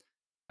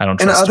I don't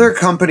trust them. And other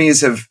them.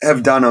 companies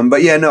have done them.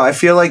 But yeah, no, I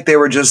feel like they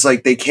were just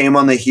like, they came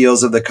on the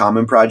heels of the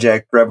Common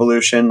Project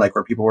revolution, like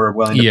where people were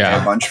willing to pay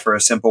a bunch for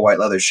a simple white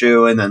leather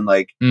shoe. And then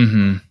like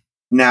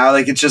now,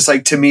 like it's just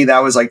like, to me,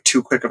 that was like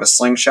too quick of a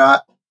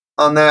slingshot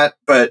on that.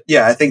 But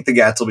yeah, I think the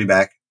Gats will be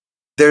back.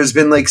 There's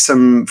been like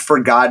some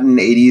forgotten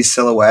 80s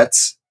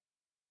silhouettes.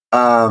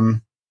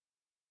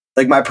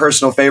 Like my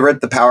personal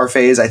favorite, the Power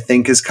Phase, I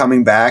think is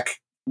coming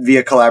back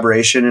via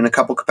collaboration in a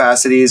couple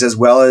capacities, as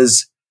well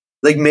as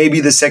like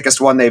maybe the sickest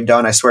one they've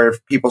done. I swear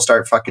if people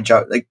start fucking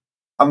like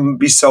I'm going to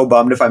be so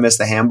bummed if I miss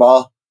the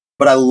handball,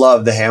 but I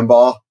love the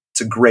handball.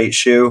 It's a great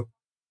shoe.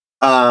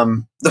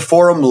 The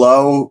Forum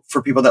Low,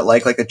 for people that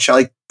like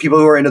people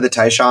who are into the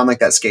Tyshawn, like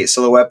that skate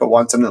silhouette, but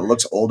want something that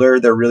looks older,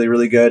 they're really,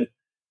 really good.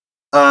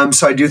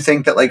 So I do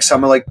think that like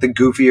some of like the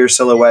goofier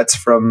silhouettes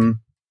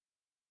from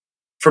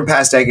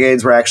past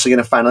decades we're actually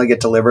going to finally get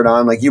delivered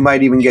on. Like you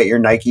might even get your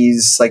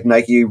Nikes, like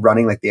Nike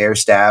running like the Air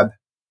Stab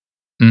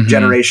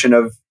generation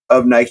of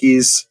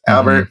Nikes,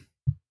 Albert.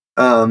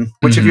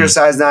 Which if you're a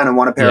size 9 and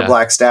want a pair of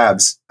black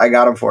Stabs, I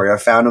got them for you. I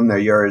found them. They're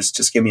yours.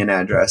 Just give me an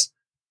address.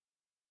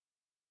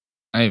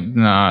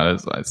 No,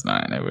 it's size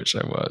 9. I wish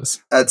I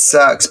was. That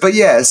sucks. But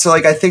yeah, so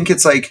like I think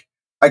it's like,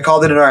 I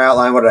called it in our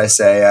outline. What did I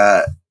say?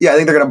 Yeah, I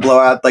think they're going to blow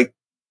out like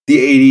the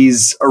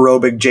 80s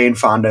aerobic Jane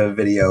Fonda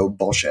video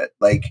bullshit.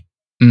 Like,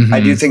 I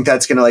do think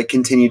that's going to like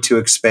continue to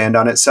expand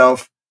on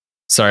itself.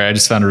 Sorry, I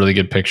just found a really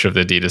good picture of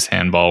the Adidas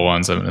handball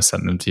ones. I'm going to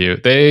send them to you.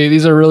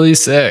 These are really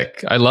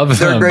sick. I love them.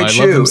 They're a great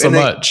shoe. Love them so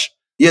much.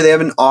 Yeah, they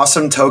have an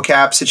awesome toe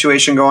cap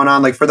situation going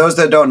on. Like for those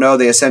that don't know,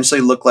 they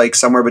essentially look like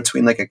somewhere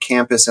between like a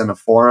Campus and a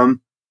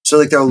Forum. So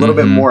like they're a little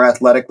bit more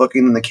athletic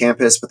looking than the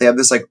Campus, but they have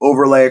this like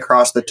overlay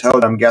across the toe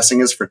that I'm guessing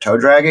is for toe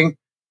dragging.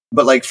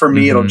 But like for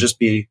me, it'll just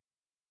be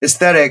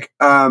aesthetic.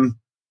 But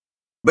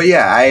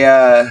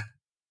yeah,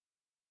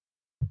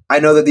 I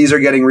know that these are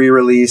getting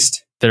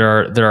re-released.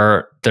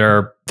 There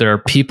are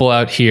people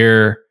out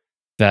here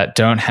that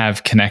don't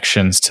have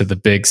connections to the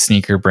big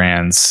sneaker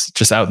brands,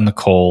 just out in the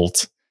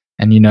cold,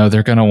 and you know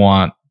they're gonna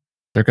want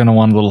a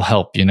little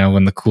help. You know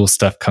when the cool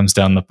stuff comes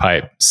down the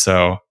pipe.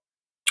 So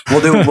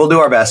we'll do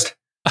our best.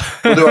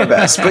 We'll do our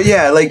best. But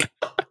yeah, like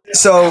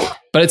so.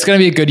 But it's gonna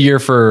be a good year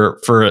for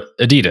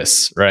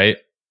Adidas, right?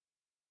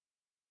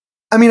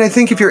 I mean, I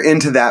think if you're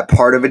into that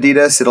part of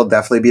Adidas, it'll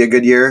definitely be a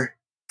good year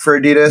for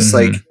Adidas.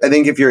 Like, I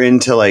think if you're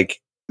into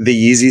like the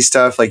Yeezy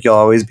stuff, like you'll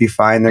always be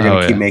fine. They're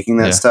going to keep making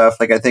that stuff.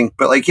 Like, I think,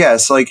 but like, yeah,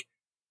 so like,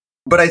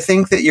 but I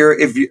think that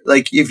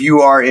if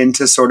you are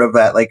into sort of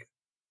that like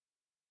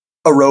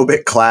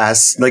aerobic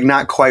class, like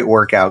not quite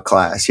workout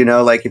class, you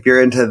know, like if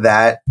you're into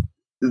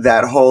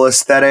that whole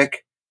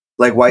aesthetic,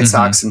 like white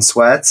socks and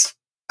sweats,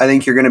 I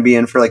think you're going to be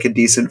in for like a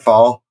decent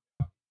fall.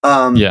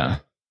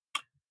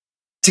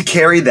 To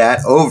carry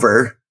that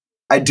over,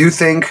 I do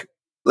think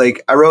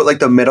like I wrote like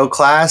the middle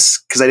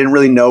class because I didn't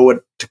really know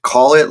what to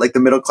call it, like the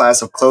middle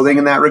class of clothing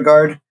in that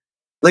regard.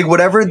 Like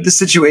whatever the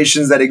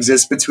situations that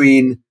exist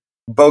between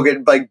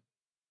like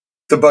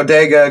the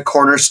bodega,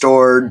 corner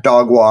store,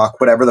 dog walk,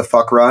 whatever the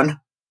fuck run,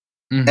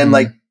 and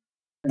like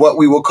what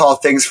we will call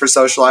things for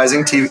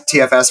socializing,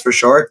 TFS for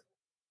short.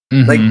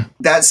 Like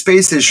that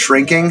space is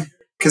shrinking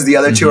because the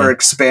other two are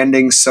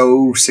expanding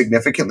so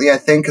significantly, I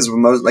think, because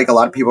most, like a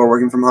lot of people are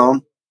working from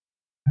home.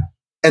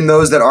 And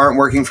those that aren't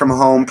working from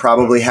home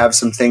probably have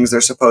some things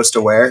they're supposed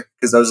to wear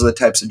because those are the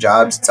types of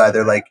jobs. It's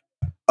either like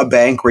a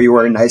bank where you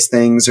wear nice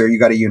things or you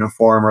got a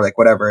uniform or like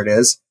whatever it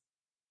is.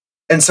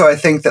 And so I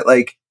think that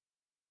like,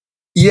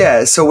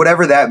 yeah, so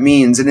whatever that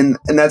means. And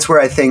that's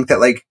where I think that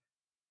like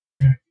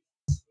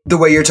the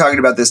way you're talking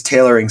about this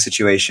tailoring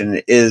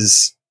situation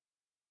is,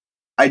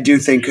 I do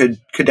think could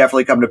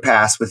definitely come to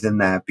pass within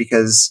that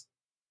because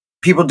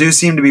people do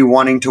seem to be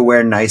wanting to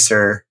wear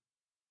nicer.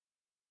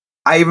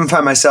 I even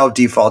find myself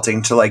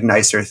defaulting to like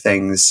nicer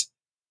things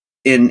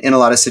in a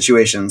lot of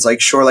situations.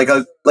 Like sure, like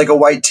a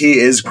white tee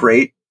is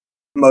great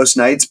most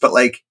nights, but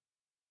like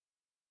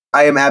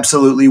I am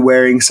absolutely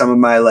wearing some of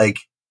my like,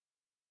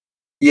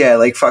 yeah,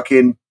 like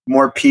fucking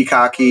more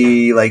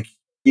peacocky, like,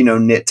 you know,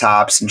 knit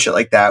tops and shit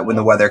like that when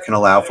the weather can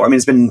allow for. I mean,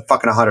 it's been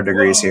fucking 100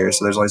 degrees here,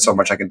 so there's only so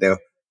much I can do.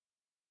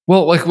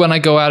 Well, like when I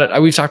go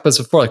out we've talked about this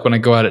before, like when I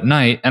go out at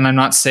night, and I'm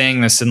not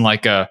saying this in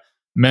like a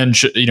men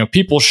should, you know,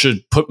 people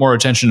should put more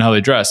attention to how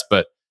they dress,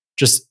 but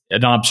just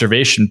an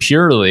observation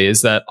purely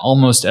is that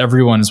almost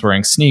everyone is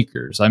wearing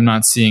sneakers. I'm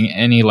not seeing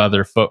any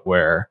leather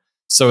footwear.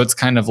 So it's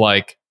kind of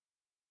like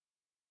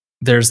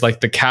there's like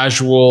the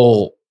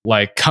casual,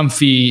 like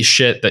comfy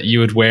shit that you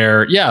would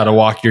wear, yeah, to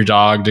walk your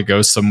dog, to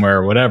go somewhere,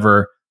 or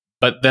whatever.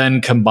 But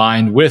then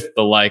combined with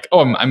the like,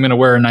 oh, I'm going to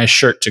wear a nice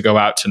shirt to go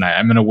out tonight.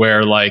 I'm going to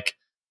wear like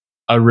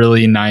a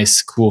really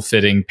nice, cool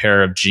fitting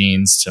pair of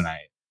jeans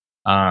tonight.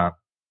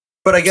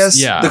 But I guess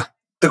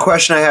the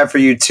question I have for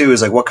you too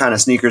is like, what kind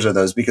of sneakers are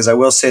those? Because I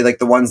will say like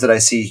the ones that I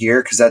see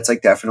here, because that's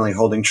like definitely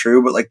holding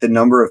true, but like the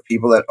number of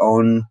people that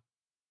own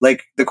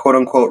like the quote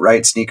unquote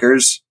right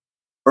sneakers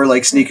or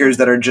like sneakers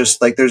that are just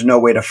like, there's no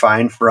way to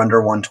find for under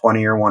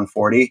 120 or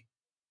 140.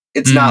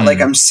 It's not like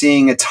I'm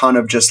seeing a ton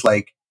of just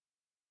like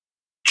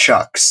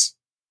Chucks.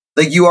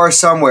 Like you are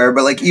somewhere,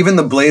 but like even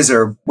the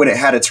Blazer, when it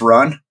had its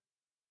run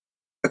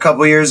a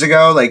couple years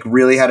ago, like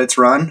really had its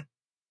run,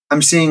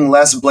 I'm seeing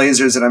less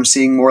Blazers and I'm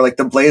seeing more like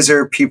the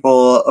Blazer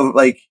people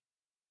like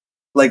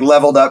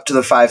leveled up to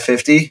the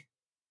 550.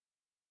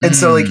 And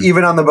so like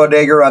even on the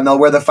bodega run, they'll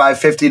wear the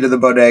 550 to the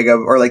bodega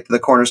or like to the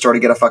corner store to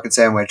get a fucking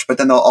sandwich, but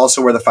then they'll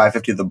also wear the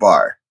 550 to the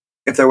bar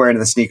if they're wearing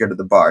the sneaker to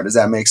the bar. Does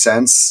that make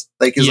sense?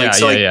 Like, is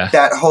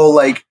that whole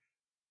like,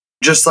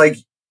 just like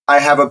I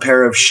have a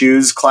pair of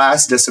shoes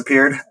class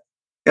disappeared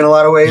in a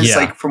lot of ways,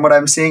 like from what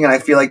I'm seeing. And I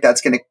feel like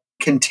that's going to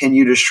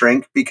continue to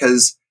shrink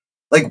because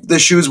like the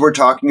shoes we're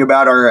talking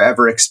about are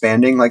ever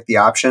expanding, like the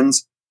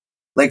options,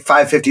 like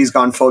 550 has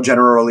gone full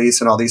general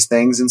release and all these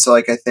things. And so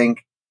like, I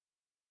think,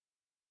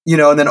 you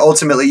know, and then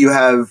ultimately you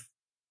have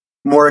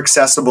more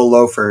accessible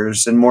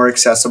loafers and more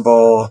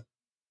accessible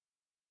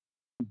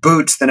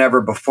boots than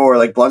ever before.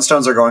 Like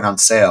Blundstones are going on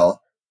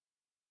sale.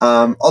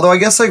 Although I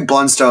guess like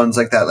Blundstones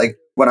like that, like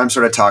what I'm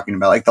sort of talking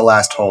about, like the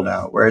last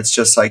holdout where it's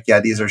just like, yeah,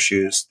 these are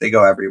shoes. They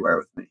go everywhere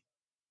with me.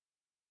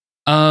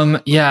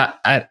 Yeah,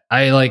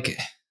 I like,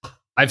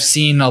 I've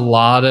seen a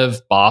lot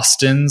of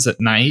Bostons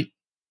at night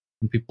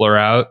when people are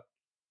out.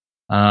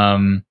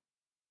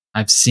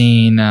 I've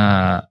seen,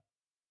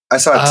 I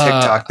saw a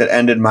TikTok that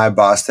ended my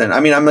Boston. I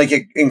mean, I'm like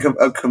in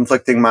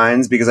conflicting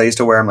minds because I used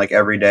to wear them like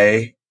every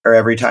day or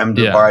every time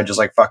to the bar. I just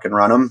like fucking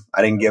run them.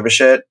 I didn't give a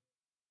shit.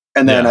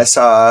 And then I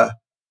saw,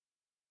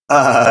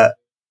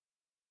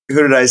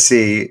 who did I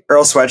see?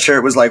 Earl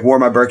Sweatshirt was like, wore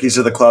my Berkeys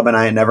to the club and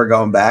I ain't never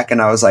going back.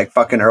 And I was like,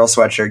 fucking Earl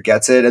Sweatshirt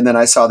gets it. And then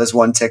I saw this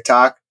one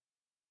TikTok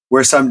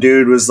where some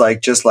dude was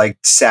like, just like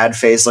sad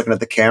face looking at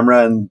the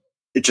camera. And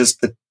it just,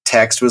 the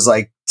text was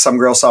like, some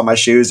girl saw my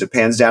shoes. It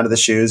pans down to the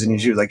shoes.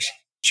 And she was like,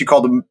 she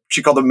called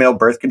them male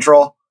birth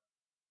control.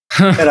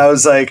 And I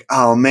was like,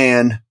 oh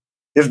man,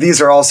 if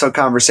these are also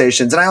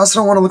conversations. And I also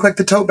don't want to look like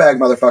the tote bag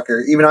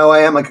motherfucker, even though I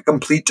am like a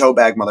complete tote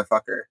bag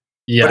motherfucker.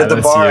 Yeah, but at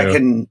the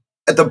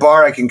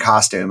bar, I can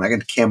costume. I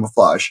can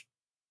camouflage.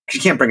 You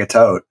can't bring a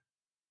tote.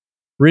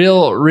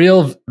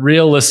 Real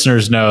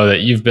listeners know that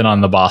you've been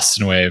on the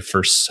Boston wave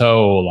for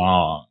so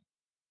long.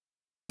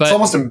 But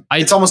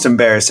it's almost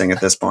embarrassing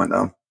at this point,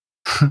 though.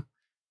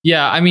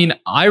 Yeah, I mean,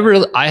 I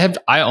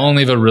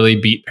only have a really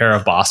beat pair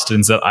of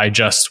Bostons that I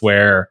just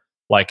wear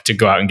like to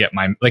go out and get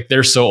my, like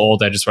they're so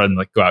old I just rather than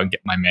like go out and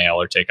get my mail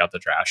or take out the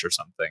trash or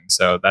something.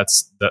 So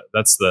that's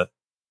the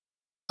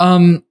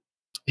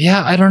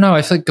yeah, I don't know.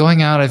 I feel like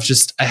going out,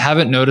 I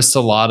haven't noticed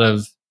a lot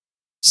of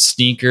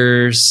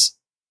sneakers.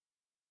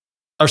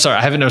 Or sorry,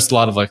 I haven't noticed a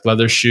lot of like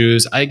leather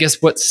shoes. I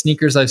guess what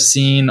sneakers I've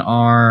seen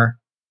are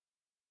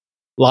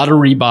a lot of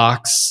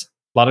Reeboks,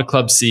 a lot of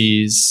Club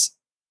C's,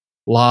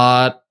 a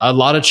lot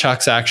of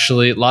Chucks,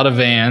 actually, a lot of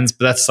Vans,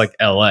 but that's like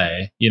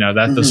LA. You know,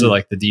 those are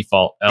like the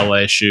default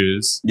LA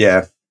shoes.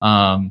 Yeah.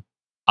 I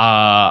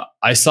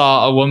I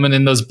saw a woman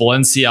in those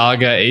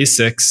Balenciaga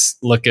Asics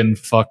looking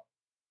fuck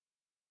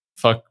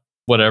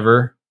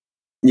whatever.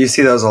 You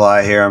see those a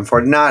lot here.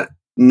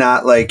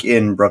 Not like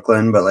in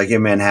Brooklyn, but like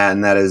in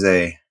Manhattan, that is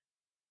a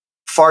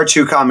far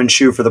too common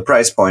shoe for the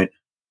price point.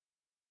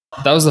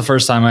 That was the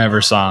first time I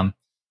ever saw them.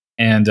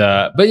 And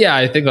but yeah,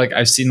 I think like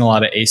I've seen a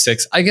lot of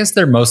Asics. I guess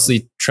they're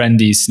mostly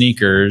trendy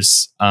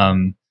sneakers.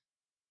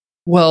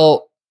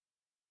 Well,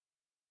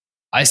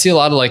 I see a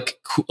lot of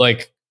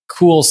like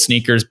cool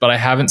sneakers, but I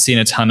haven't seen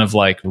a ton of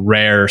like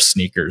rare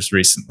sneakers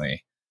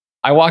recently.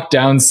 I walked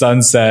down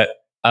Sunset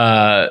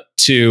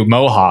to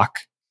Mohawk,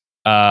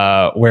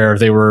 where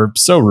they were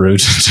so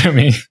rude to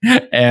me,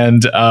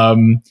 and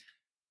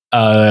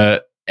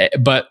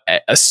but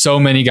so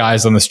many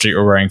guys on the street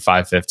were wearing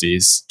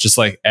 550s. Just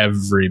like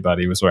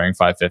everybody was wearing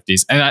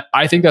 550s, and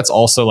I think that's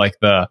also like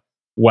the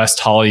West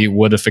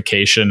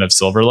Hollywoodification of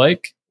Silver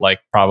Lake, like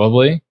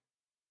probably.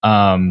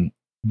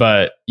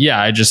 But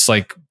yeah, I just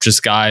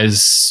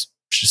guys,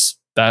 just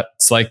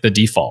that's like the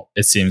default.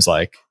 It seems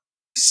like.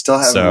 Still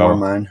having more of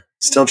mine.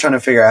 Still trying to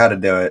figure out how to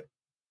do it.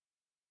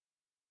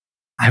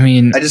 I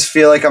mean, I just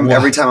feel like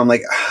every time I'm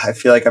like, I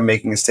feel like I'm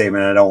making a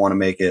statement and I don't want to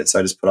make it. So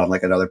I just put on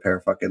like another pair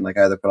of fucking, like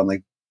I either put on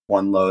like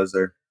One Lows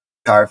or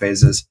Power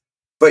Phases.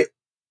 But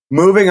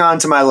moving on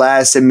to my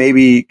last, and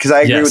maybe, because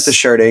I agree with the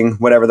shirting,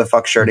 whatever the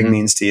fuck shirting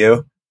means to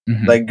you.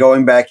 Mm-hmm. Like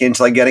going back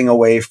into like getting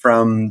away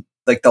from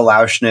like the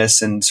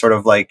loushness and sort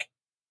of like,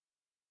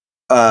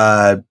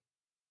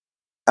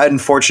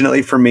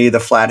 unfortunately for me, the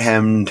flat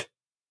hemmed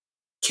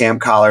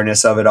camp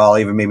collarness of it all,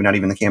 even maybe not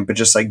even the camp, but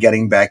just like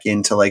getting back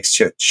into like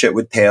shit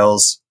with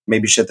tails,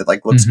 maybe shit that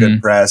like looks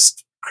good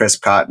pressed,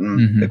 crisp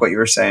cotton, like what you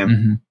were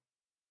saying.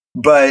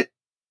 But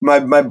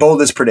my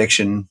boldest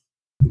prediction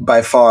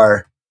by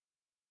far,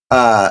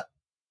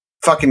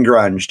 fucking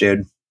grunge,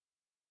 dude.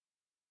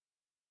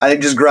 I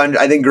think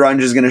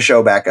grunge is going to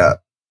show back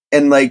up,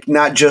 and like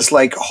not just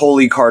like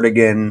holy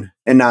cardigan,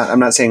 and I'm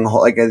not saying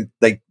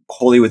like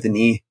holy with an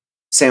E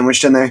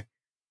sandwiched in there.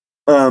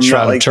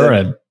 Shroud like of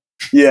Turin.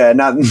 Yeah,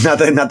 not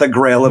the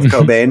Grail of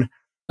Cobain,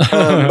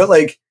 but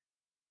like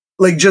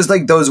just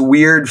like those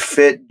weird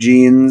fit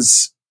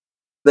jeans,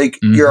 like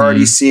you're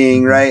already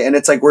seeing, right? And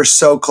it's like we're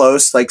so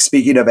close. Like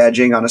speaking of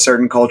edging on a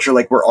certain culture,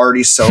 like we're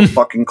already so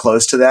fucking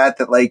close to that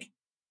like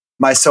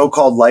my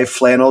so-called life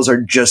flannels are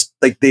just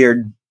like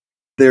they're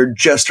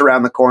just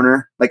around the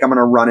corner. Like I'm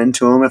gonna run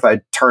into them if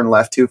I turn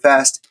left too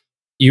fast.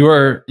 You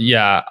are,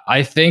 yeah.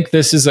 I think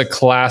this is a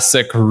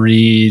classic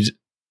Reed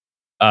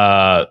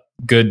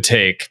good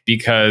take,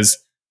 because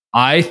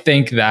I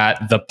think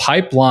that the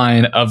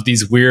pipeline of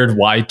these weird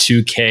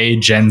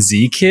Y2K Gen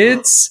Z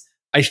kids,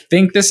 I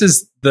think this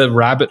is the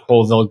rabbit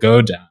hole they'll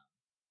go down,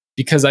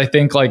 because I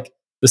think like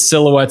the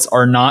silhouettes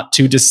are not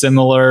too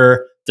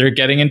dissimilar. They're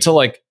getting into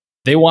like,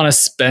 they want to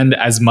spend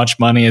as much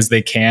money as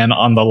they can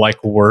on the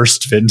like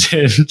worst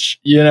vintage,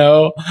 you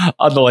know,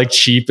 on the like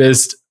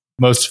cheapest,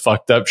 most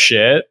fucked up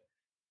shit.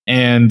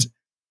 And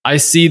I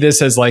see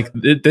this as like,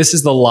 this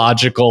is the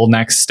logical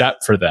next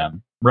step for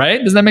them.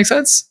 Right? Does that make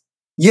sense?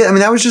 Yeah, I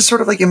mean, that was just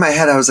sort of like in my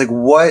head. I was like,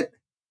 what?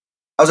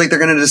 I was like, they're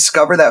going to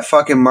discover that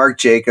fucking Marc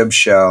Jacobs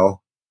show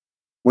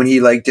when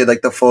he like did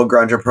like the full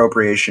grunge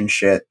appropriation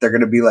shit. They're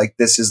going to be like,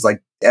 this is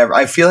like,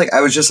 I feel like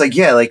I was just like,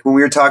 yeah, like when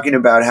we were talking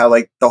about how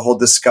like the whole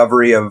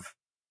discovery of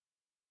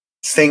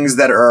things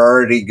that are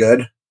already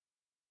good,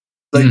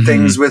 like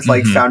things with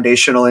like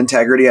foundational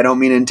integrity. I don't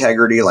mean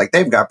integrity like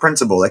they've got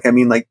principle. Like I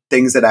mean like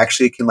things that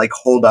actually can like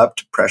hold up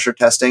to pressure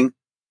testing.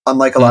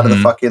 Unlike a lot of the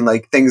fucking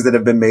like things that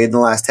have been made in the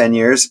last 10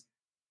 years.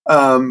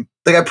 Like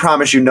I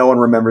promise you, no one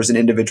remembers an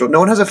individual. No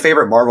one has a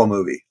favorite Marvel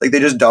movie. Like they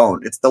just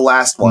don't. It's the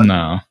last one.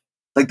 No.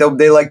 Like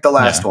they like the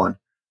last one.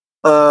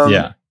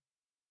 Yeah.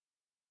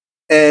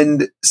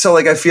 And so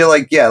like I feel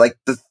like, yeah, like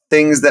the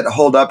things that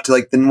hold up to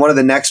like then one of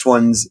the next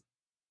ones.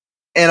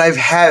 And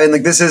and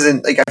like this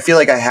isn't like I feel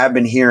like I have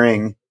been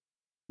hearing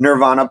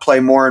Nirvana play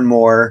more and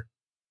more.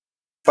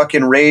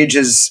 Fucking Rage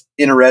is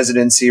in a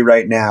residency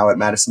right now at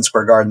Madison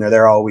Square Garden. They're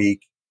there all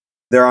week.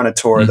 They're on a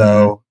tour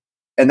though.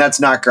 And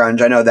that's not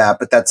grunge. I know that,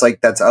 but that's of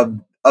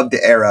the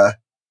era.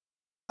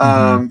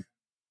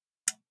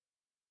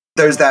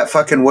 There's that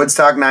fucking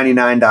Woodstock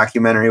 99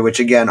 documentary, which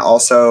again,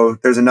 also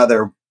there's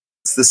another,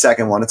 it's the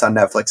second one. It's on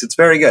Netflix. It's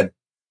very good.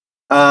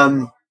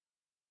 And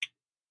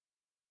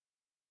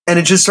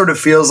it just sort of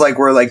feels like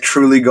we're like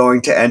truly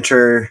going to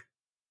enter,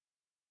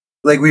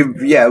 like we've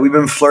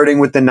been flirting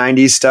with the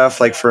 90s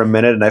stuff like for a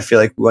minute. And I feel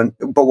like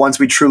but once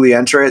we truly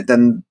enter it,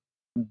 then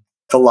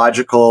the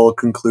logical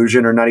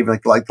conclusion, or not even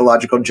like the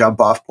logical jump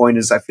off point,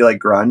 is I feel like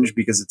grunge,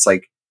 because it's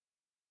like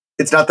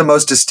it's not the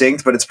most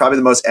distinct, but it's probably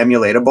the most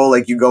emulatable.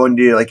 Like you go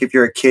into like if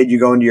you're a kid, you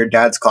go into your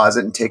dad's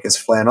closet and take his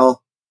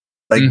flannel,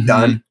 like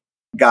done,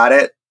 got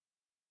it.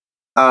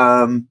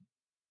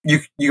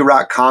 You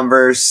rock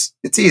Converse.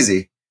 It's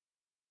easy.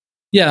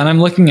 Yeah, and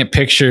I'm looking at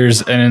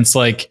pictures, and it's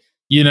like,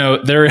 you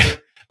know, they're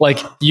like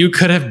you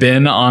could have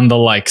been on the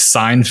like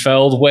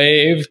Seinfeld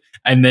wave.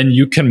 And then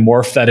you can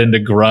morph that into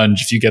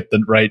grunge if you get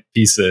the right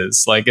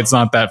pieces. Like it's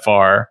not that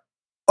far.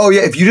 Oh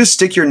yeah, if you just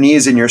stick your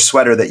knees in your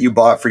sweater that you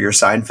bought for your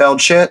Seinfeld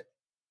shit,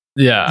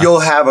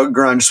 you'll have a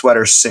grunge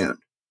sweater soon.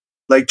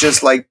 Like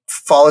just like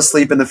fall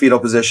asleep in the fetal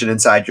position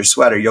inside your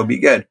sweater, you'll be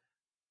good.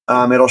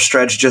 It'll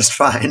stretch just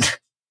fine.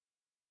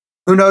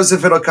 Who knows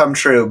if it'll come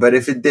true, but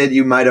if it did,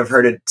 you might have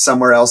heard it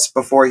somewhere else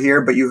before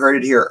here, but you heard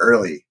it here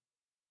early.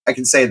 I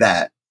can say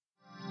that.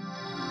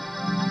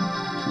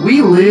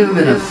 We live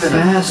in a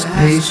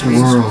fast-paced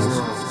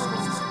world.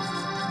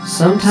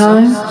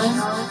 Sometimes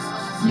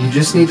you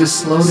just need to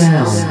slow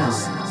down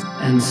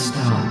and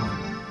stop.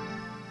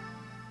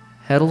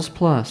 Heddles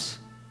Plus,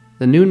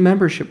 the new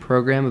membership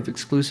program of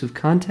exclusive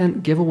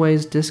content,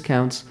 giveaways,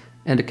 discounts,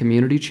 and a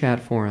community chat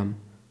forum.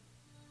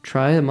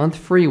 Try a month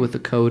free with the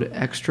code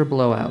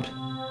EXTRABLOWOUT.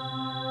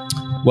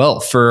 Well,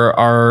 for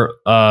our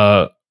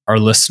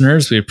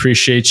listeners, we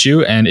appreciate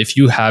you. And if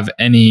you have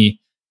any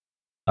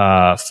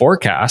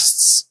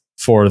forecasts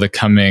for the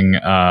coming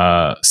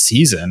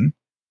season,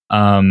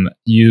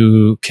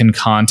 you can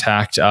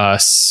contact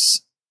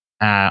us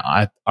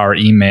at our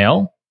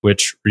email,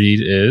 which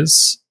read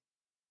is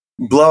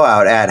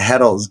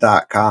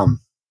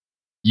blowout@heddles.com.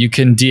 You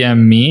can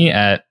DM me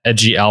at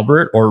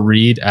edgyalbert or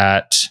read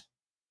at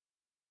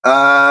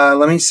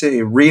let me see,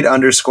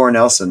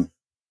 read_Nelson.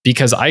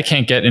 Because I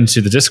can't get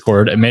into the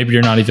Discord, and maybe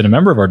you're not even a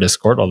member of our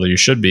Discord, although you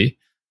should be.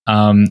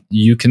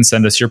 You can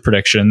send us your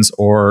predictions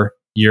or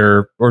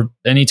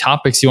any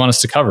topics you want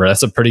us to cover.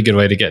 That's a pretty good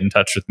way to get in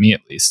touch with me,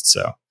 at least.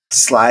 So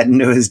slide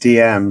into his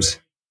DMs.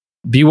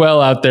 Be well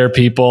out there,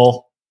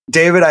 people.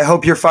 David, I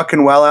hope you're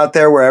fucking well out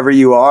there wherever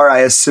you are. I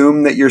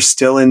assume that you're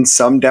still in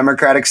some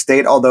Democratic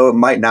state, although it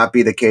might not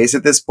be the case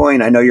at this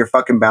point. I know you're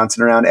fucking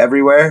bouncing around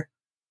everywhere.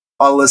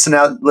 All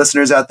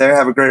listeners out there,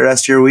 have a great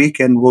rest of your week,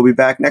 and we'll be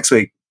back next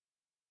week.